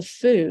find the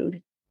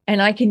food,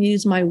 and I can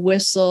use my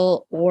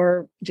whistle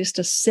or just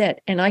a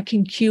sit, and I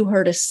can cue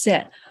her to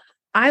sit.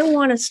 I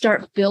want to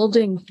start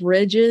building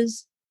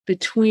bridges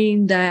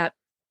between that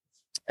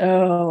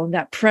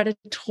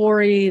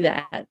predatory,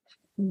 that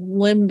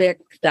limbic,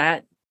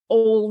 that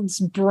old's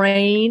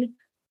brain,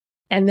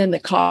 and then the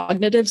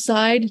cognitive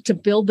side, to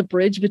build the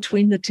bridge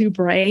between the two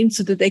brains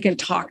so that they can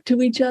talk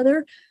to each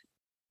other,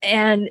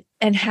 and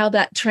how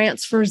that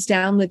transfers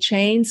down the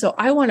chain. So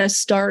I want to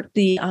start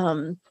the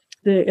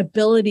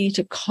ability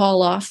to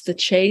call off the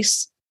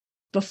chase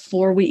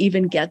before we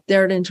even get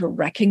there, and to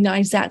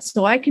recognize that,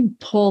 so I can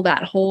pull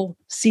that whole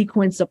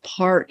sequence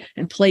apart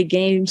and play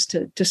games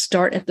to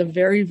start at the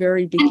very,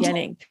 very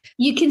beginning.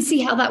 You can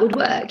see how that would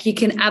work. You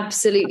can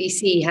absolutely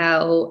see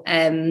how,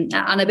 and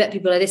I bet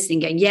people are listening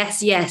going,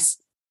 yes, yes,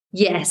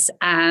 yes,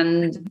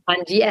 and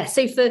yes.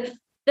 So for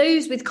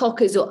those with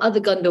cockers or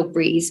other gun dog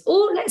breeds,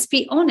 or let's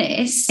be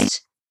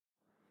honest,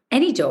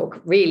 any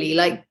dog really,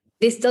 like,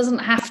 this doesn't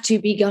have to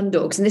be gun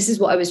dogs. And this is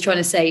what I was trying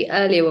to say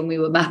earlier when we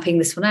were mapping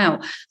this one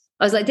out.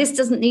 I was like, this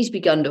doesn't need to be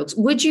gun dogs.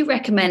 Would you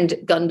recommend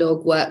gun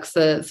dog work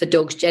for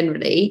dogs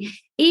generally,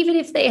 even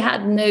if they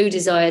had no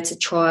desire to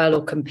trial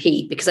or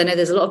compete? Because I know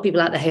there's a lot of people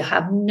out there who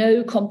have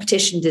no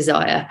competition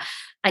desire,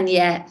 and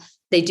yet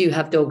they do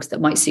have dogs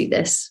that might suit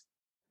this.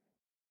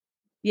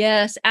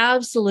 Yes,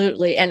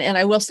 absolutely. And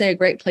I will say a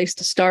great place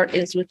to start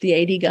is with the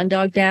AD Gun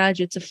Dog badge.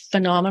 It's a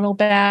phenomenal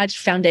badge,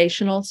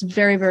 foundational. It's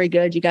very, very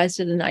good. You guys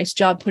did a nice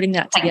job putting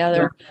that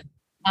together.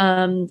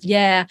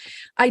 Yeah,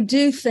 I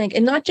do think,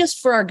 and not just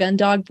for our gun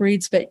dog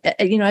breeds, but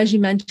as you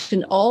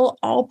mentioned,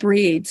 all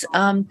breeds,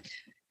 the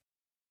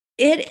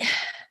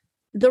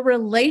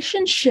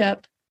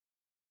relationship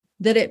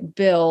that it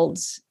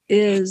builds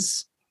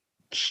is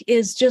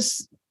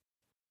just,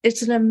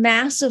 it's a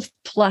massive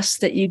plus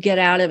that you get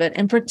out of it.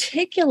 And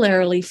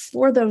particularly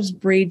for those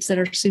breeds that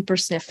are super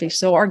sniffy.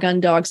 So our gun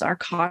dogs, our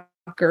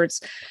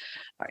cockers,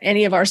 or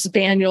any of our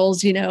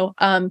spaniels, I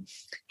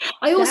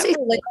also think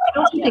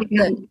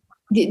that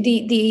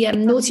the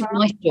naughty but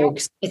nice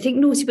dogs. I think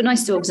naughty but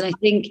nice dogs, and I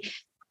think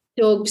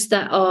dogs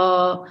that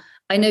are,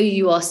 I know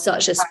you are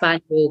such a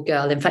spaniel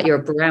girl. In fact, you're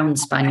a brown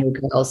spaniel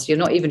girl. So you're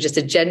not even just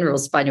a general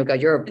spaniel girl,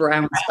 you're a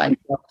brown spaniel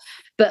girl.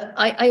 But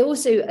I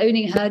also,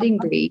 owning herding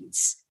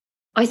breeds,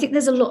 I think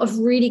there's a lot of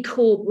really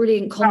cool,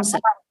 brilliant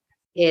concepts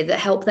here that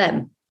help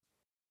them.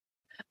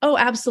 Oh,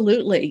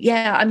 absolutely.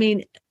 Yeah. I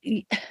mean,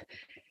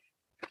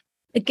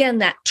 again,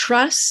 that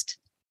trust,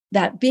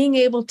 that being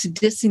able to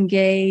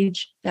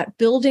disengage, that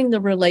building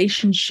the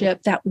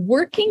relationship, that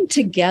working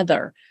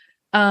together.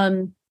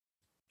 So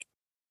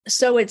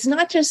it's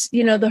not just,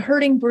 the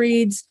herding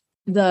breeds,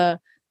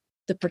 the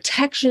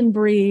protection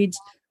breeds,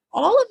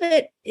 all of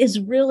it is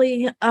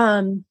really,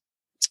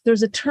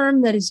 there's a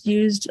term that is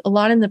used a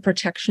lot in the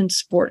protection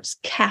sports,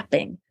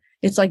 capping.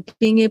 It's like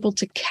being able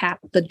to cap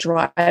the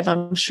drive.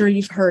 I'm sure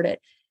you've heard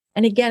it.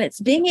 And again,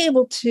 it's being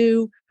able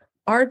to,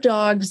 our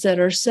dogs that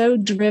are so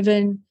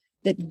driven,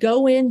 that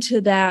go into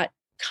that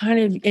kind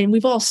of, and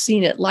we've all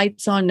seen it,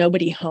 lights on,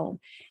 nobody home.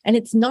 And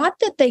it's not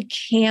that they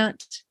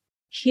can't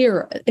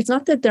hear. It's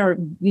not that they're,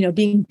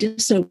 being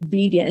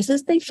disobedient. It's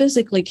just they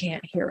physically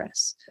can't hear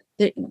us.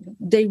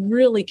 They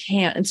really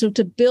can't. And so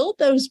to build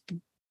those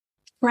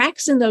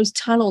cracks in those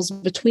tunnels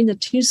between the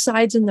two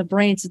sides in the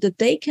brain so that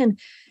they can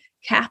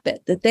cap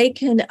it, that they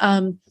can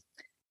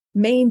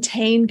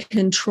maintain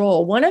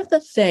control. One of the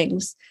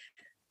things,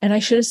 and I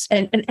should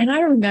have, and I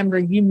remember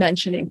you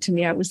mentioning to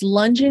me, I was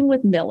lunging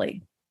with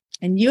Millie,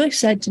 and you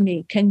said to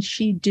me, can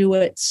she do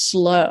it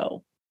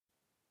slow?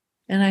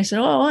 And I said,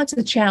 oh, that's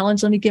a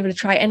challenge. Let me give it a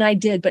try. And I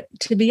did. But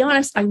to be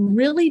honest, I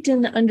really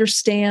didn't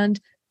understand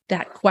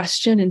that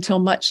question until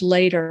much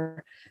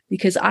later,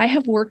 because I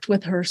have worked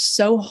with her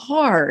so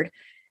hard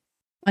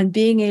on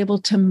being able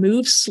to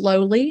move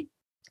slowly,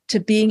 to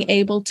being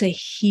able to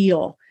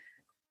heal.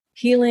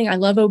 Healing, I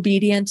love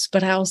obedience,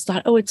 but I always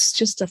thought, it's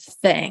just a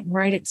thing,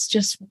 right? It's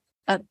just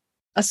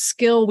a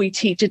skill we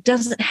teach. It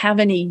doesn't have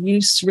any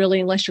use really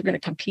unless you're going to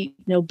compete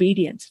in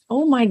obedience.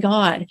 Oh my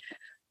God.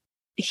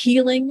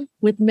 Healing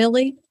with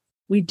Millie,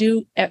 we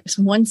do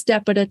one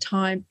step at a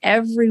time,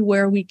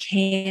 everywhere we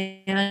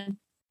can,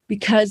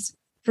 because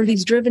for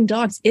these driven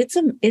dogs,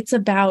 it's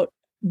about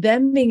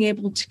them being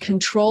able to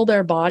control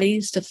their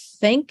bodies, to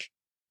think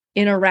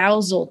in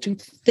arousal, to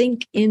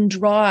think in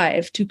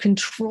drive, to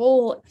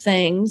control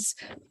things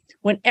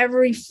when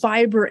every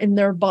fiber in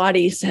their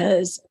body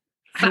says,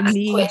 I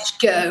need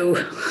go.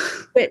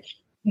 But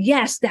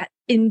yes, that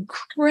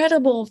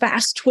incredible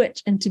fast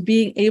twitch and to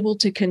being able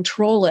to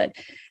control it.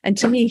 And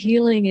to me,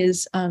 healing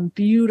is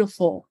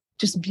beautiful,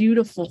 just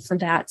beautiful for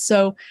that.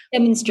 So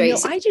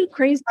demonstrates. I do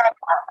crazy.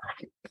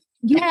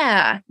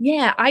 Yeah.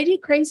 I do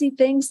crazy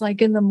things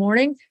like in the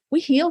morning, we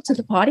heal to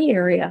the potty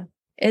area.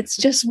 It's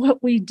just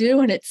what we do.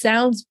 And it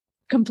sounds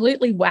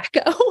completely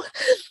wacko,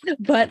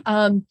 but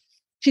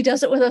she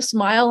does it with a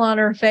smile on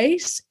her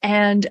face,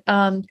 and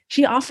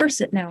she offers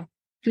it now.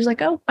 She's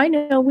like, oh, I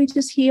know, we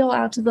just heal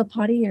out to the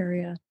potty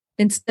area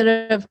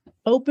instead of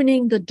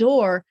opening the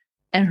door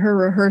and her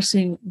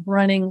rehearsing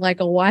running like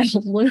a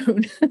wild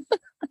loon.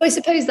 I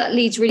suppose that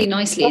leads really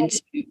nicely into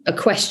a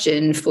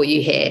question for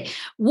you here.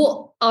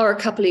 What are a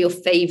couple of your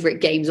favorite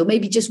games, or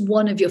maybe just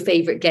one of your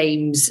favorite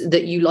games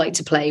that you like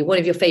to play? One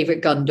of your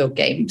favorite gun dog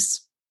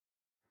games?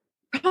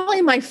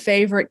 Probably my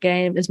favorite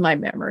game is my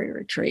memory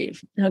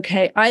retrieve.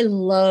 Okay. I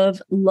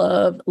love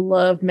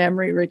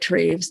memory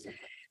retrieves.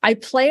 I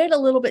play it a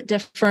little bit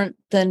different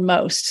than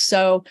most.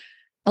 So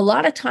a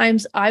lot of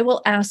times I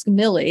will ask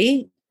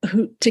Millie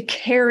to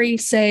carry,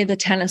 say, the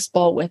tennis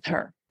ball with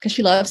her because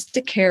she loves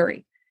to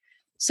carry.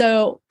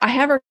 So I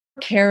have her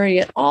carry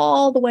it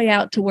all the way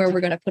out to where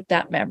we're going to put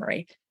that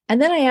memory.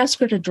 And then I ask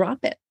her to drop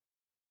it.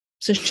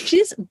 So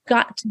she's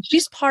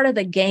part of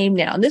the game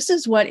now. And this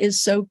is what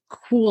is so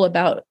cool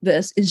about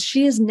this is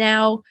she is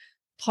now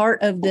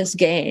part of this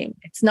game.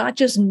 It's not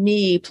just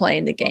me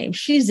playing the game.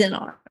 She's in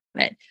on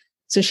it.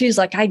 So she's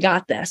like, I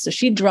got this. So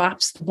she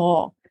drops the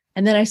ball.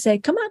 And then I say,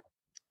 come on.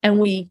 And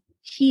we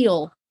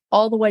heal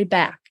all the way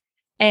back.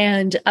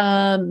 And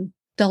the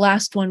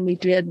last one we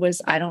did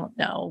was, I don't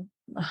know,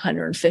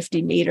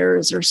 150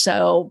 meters or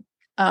so.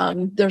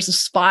 There's a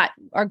spot.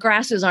 Our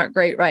grasses aren't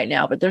great right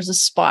now, but there's a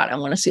spot. I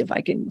want to see if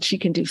she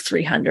can do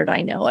 300.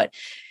 I know it.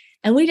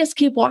 And we just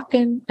keep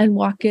walking and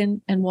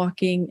walking and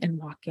walking and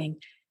walking.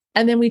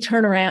 And then we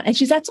turn around and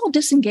that's all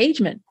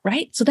disengagement,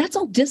 right? So that's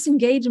all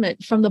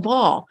disengagement from the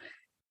ball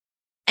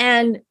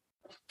and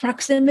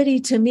proximity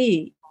to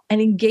me and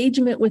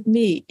engagement with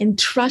me and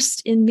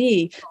trust in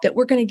me that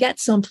we're going to get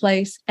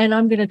someplace and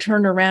I'm going to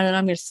turn around and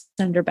I'm going to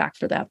send her back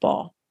for that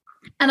ball.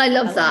 And I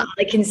love that.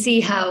 I can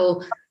see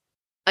how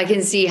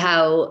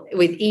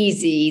with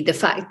Easy, the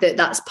fact that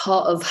that's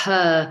part of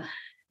her,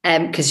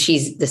 because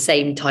she's the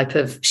same type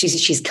of,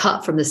 she's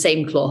cut from the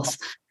same cloth.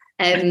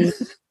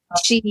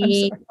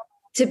 She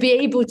to be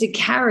able to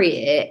carry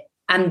it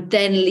and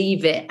then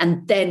leave it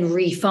and then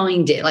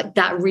re-find it, like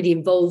that really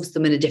involves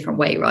them in a different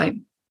way, right?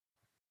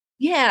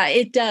 Yeah,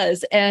 it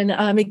does. And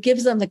it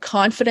gives them the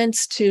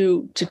confidence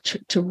to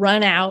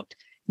run out.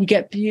 You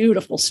get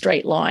beautiful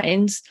straight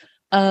lines.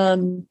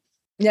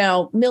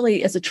 Now,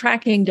 Millie is a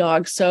tracking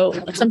dog, so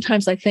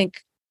sometimes I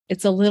think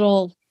it's a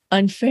little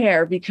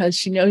unfair because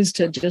she knows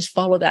to just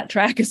follow that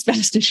track as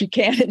fast as she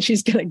can, and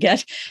she's going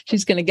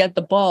to get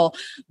the ball.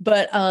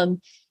 But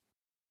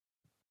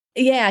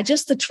yeah,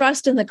 just the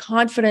trust and the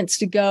confidence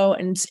to go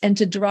and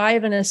to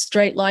drive in a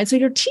straight line. So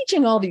you're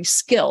teaching all these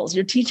skills.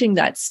 You're teaching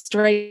that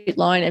straight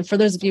line. And for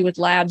those of you with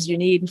labs, you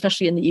need,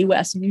 especially in the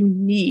US, you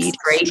need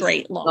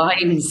straight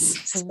lines.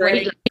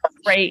 Straight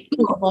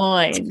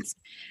lines.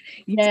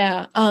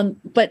 Yeah.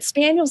 But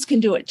spaniels can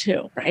do it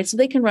too, right? So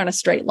they can run a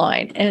straight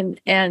line. And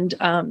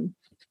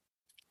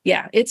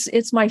yeah,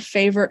 it's my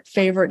favorite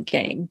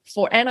game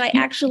and I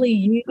actually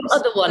use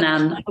other one,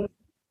 Anne.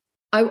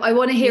 I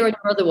want to hear on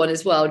your other one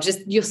as well.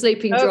 Just your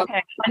sloping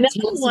driveway.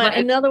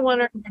 Another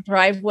one are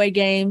driveway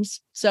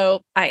games.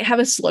 So I have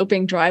a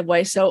sloping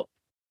driveway. So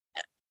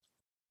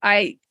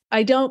I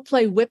don't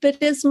play Whip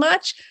It as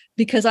much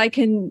because I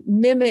can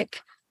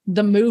mimic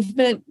the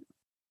movement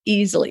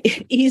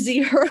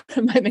easier.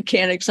 My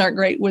mechanics aren't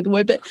great with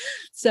Whip It.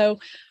 So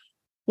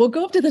we'll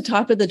go up to the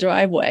top of the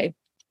driveway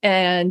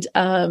and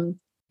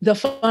the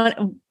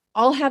fun,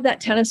 I'll have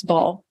that tennis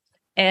ball.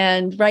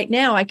 And right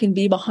now I can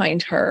be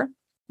behind her.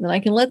 And I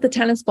can let the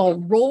tennis ball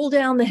roll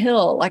down the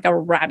hill like a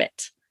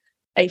rabbit,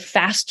 a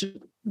fast,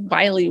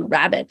 wily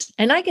rabbit.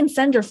 And I can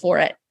send her for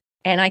it.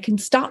 And I can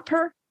stop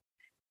her.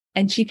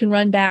 And she can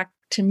run back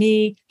to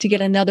me to get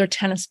another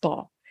tennis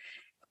ball.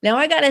 Now,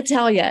 I got to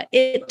tell you,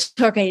 it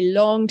took a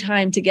long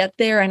time to get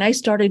there. And I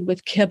started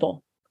with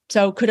kibble.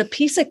 So could a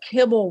piece of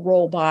kibble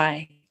roll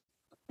by?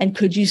 And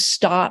could you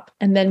stop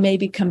and then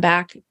maybe come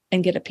back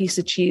and get a piece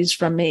of cheese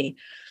from me?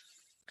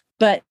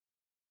 But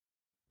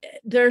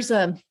there's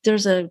a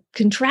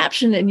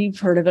contraption, and you've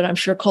heard of it, I'm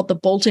sure, called the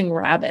bolting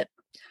rabbit.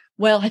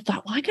 Well, I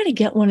thought, I got to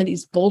get one of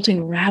these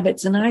bolting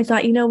rabbits. And I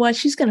thought, you know what?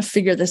 She's going to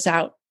figure this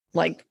out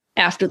like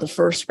after the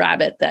first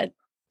rabbit that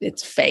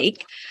it's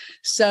fake.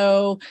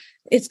 So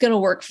it's going to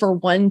work for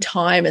one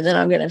time. And then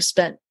I'm going to have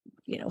spent,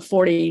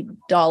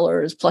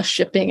 $40 plus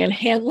shipping and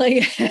handling.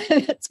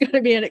 It's going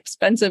to be an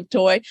expensive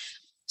toy.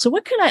 So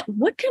what can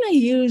I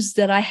use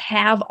that I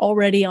have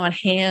already on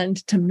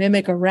hand to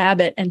mimic a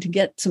rabbit and to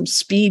get some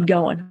speed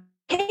going?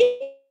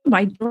 Hey,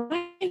 my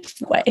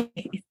driveway.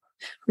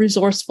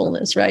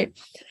 Resourcefulness, right?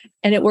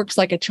 And it works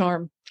like a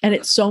charm. And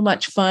it's so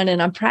much fun.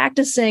 And I'm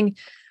practicing.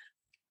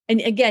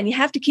 And again, you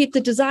have to keep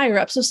the desire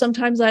up. So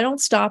sometimes I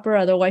don't stop her.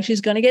 Otherwise,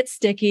 she's going to get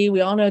sticky.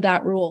 We all know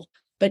that rule.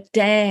 but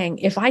dang,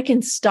 if I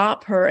can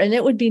stop her, and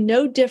it would be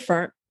no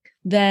different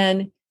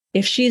than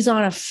if she's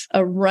on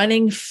a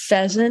running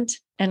pheasant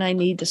and I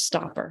need to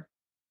stop her.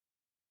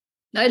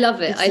 I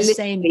love it. It's the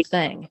same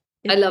thing.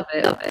 I love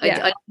it.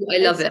 Yeah. I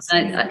love it.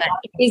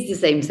 It is the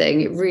same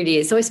thing. It really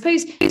is. So I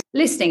suppose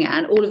listening,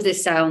 and all of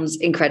this sounds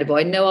incredible.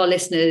 I know our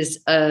listeners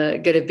are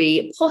going to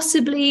be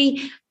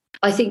possibly,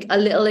 I think, a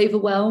little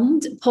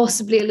overwhelmed,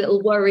 possibly a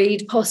little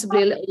worried,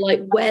 possibly a little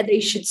like where they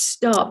should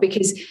start,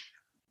 because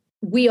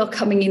we are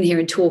coming in here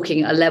and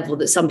talking at a level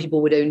that some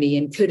people would only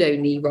and could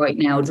only right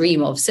now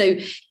dream of. So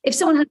if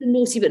someone has a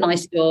naughty but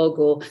nice dog,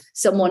 or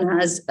someone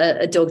has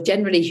a dog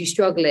generally who's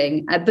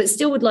struggling, but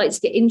still would like to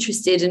get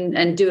interested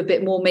and do a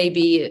bit more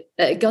maybe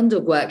gun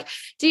dog work,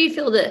 do you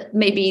feel that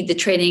maybe the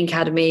training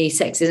academy,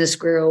 Sexy as a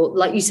Squirrel,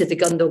 like you said, the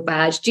gun dog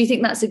badge, do you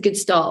think that's a good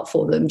start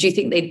for them? Do you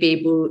think they'd be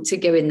able to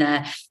go in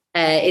there?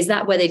 Is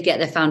that where they'd get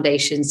their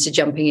foundations to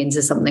jumping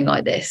into something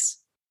like this?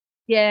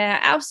 Yeah,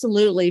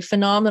 absolutely.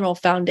 Phenomenal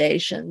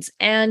foundations.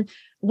 And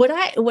what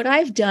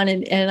I've done,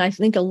 and I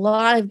think a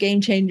lot of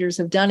game changers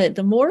have done it,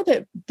 the more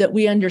that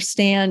we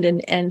understand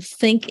and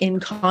think in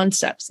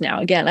concepts now,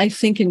 again, I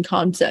think in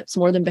concepts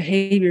more than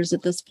behaviors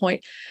at this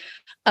point,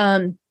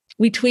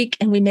 we tweak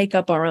and we make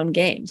up our own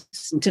games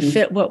to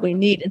fit what we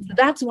need. And so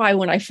that's why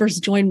when I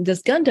first joined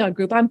this gun dog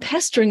group, I'm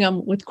pestering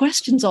them with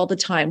questions all the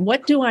time.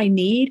 What do I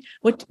need?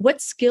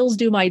 What skills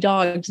do my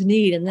dogs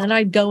need? And then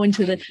I'd go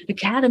into the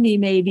academy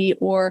maybe,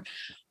 or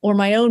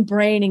my own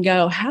brain and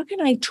go, how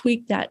can I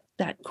tweak that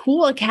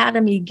cool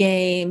academy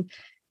game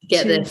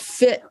to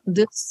fit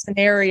this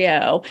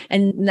scenario?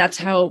 And that's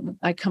how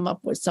I come up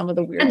with some of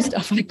the weird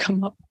stuff I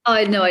come up with.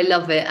 I know, I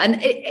love it. And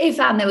if,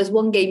 Anne, there was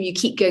one game you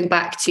keep going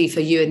back to for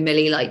you and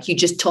Millie, like you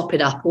just top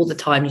it up all the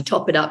time, you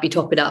top it up.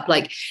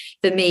 Like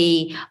for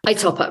me, I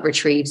top up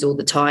retrieves all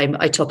the time.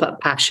 I top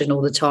up passion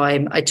all the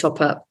time. I top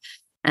up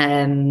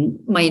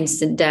my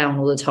instant down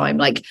all the time.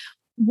 Like,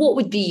 what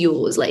would be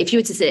yours? Like if you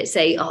were to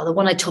say, oh, the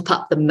one I top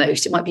up the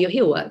most, it might be your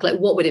heel work. Like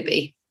what would it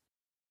be?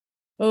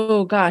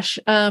 Oh gosh.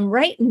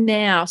 Right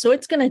now, so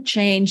it's going to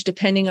change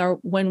depending on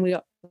when we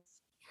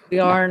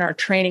are in our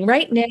training.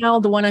 Right now,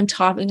 the one I'm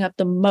topping up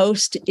the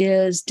most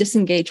is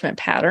disengagement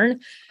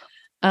pattern.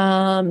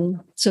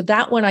 So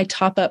that one I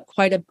top up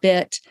quite a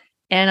bit,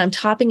 and I'm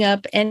topping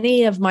up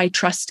any of my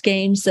trust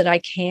games that I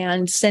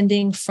can,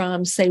 sending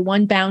from say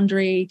one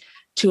boundary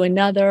to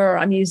another.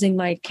 I'm using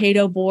my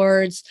Cato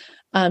boards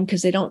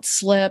because they don't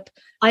slip.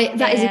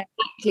 That is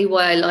exactly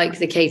why I like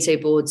the Cato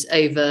boards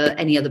over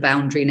any other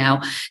boundary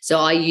now. So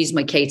I use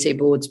my Cato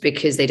boards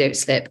because they don't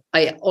slip.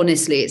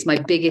 Honestly, it's my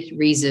biggest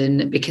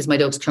reason, because my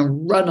dogs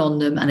can run on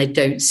them and they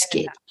don't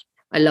skid.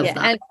 I love that.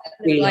 And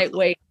really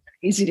lightweight,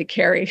 easy to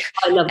carry.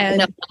 I love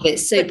it.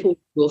 It's so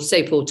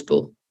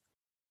portable.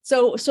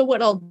 So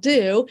what I'll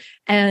do,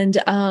 and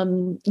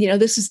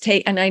this is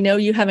and I know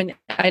you haven't.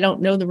 I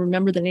don't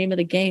remember the name of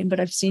the game, but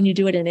I've seen you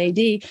do it in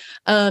AD.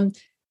 I'll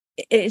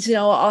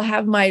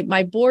have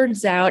my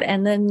boards out,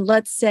 and then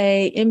let's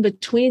say in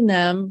between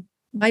them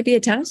might be a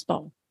tennis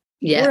ball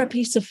or a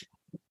piece of,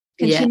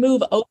 can she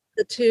move over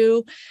the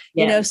two,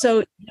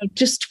 so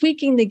just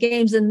tweaking the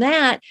games. And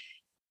that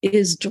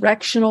is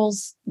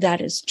directionals,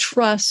 that is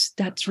trust,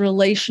 that's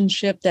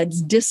relationship,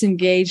 that's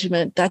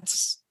disengagement.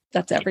 That's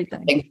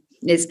everything.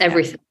 It's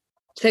everything.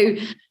 So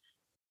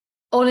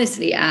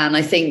honestly, Anne,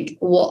 I think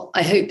what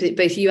I hope that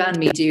both you and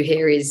me do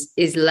here is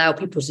allow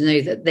people to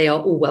know that they are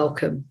all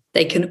welcome.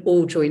 They can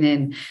all join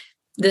in,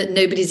 that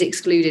nobody's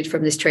excluded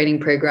from this training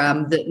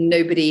program, that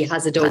nobody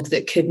has a dog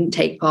that couldn't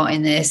take part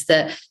in this,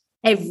 that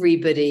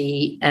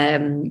everybody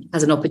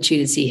has an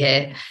opportunity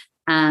here.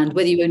 And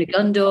whether you own a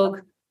gun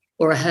dog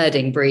or a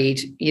herding breed,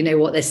 you know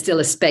what, there's still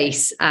a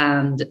space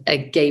and a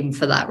game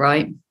for that,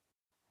 right?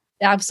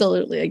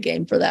 Absolutely a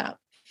game for that.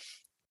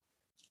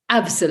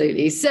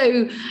 Absolutely.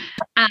 So,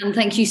 Anne,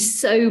 thank you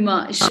so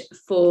much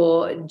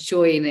for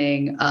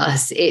joining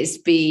us. It's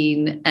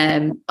been,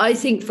 I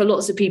think for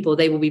lots of people,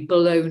 they will be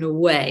blown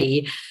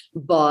away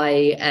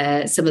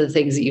by some of the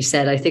things that you've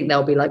said. I think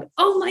they'll be like,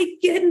 oh my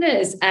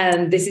goodness.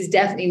 And this is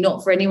definitely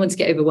not for anyone to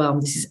get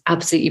overwhelmed. This is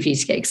absolutely for you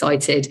to get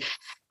excited.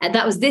 And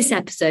that was this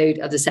episode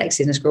of the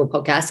Sexy as a Squirrel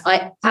podcast.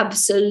 I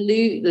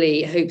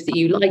absolutely hope that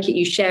you like it,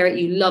 you share it,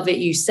 you love it,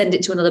 you send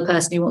it to another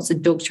person who wants to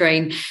dog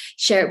train,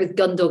 share it with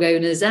gun dog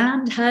owners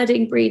and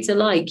herding breeds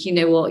alike. You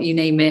know what, you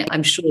name it.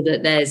 I'm sure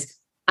that there's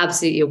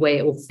absolutely a way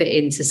it will fit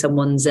into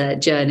someone's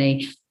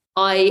journey.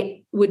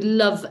 I would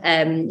love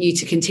you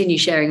to continue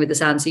sharing with us,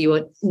 Anne. So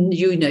you're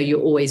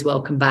always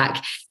welcome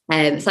back.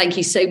 Thank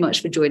you so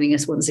much for joining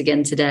us once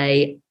again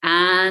today.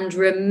 And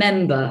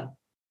remember,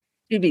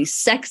 to be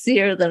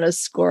sexier than a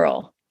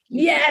squirrel.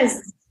 Yes.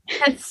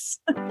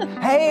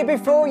 Hey,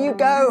 before you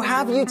go,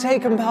 have you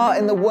taken part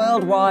in the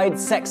worldwide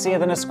Sexier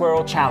Than a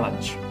Squirrel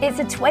challenge? It's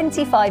a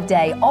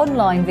 25-day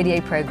online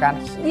video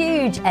program,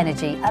 huge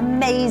energy,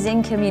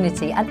 amazing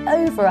community, and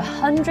over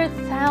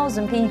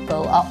 100,000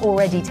 people are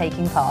already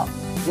taking part.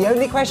 The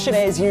only question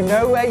is, you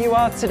know where you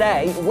are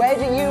today. Where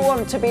do you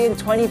want to be in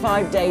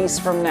 25 days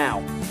from now?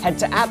 Head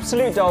to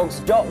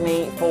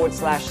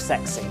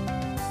absolutedogs.me/sexy.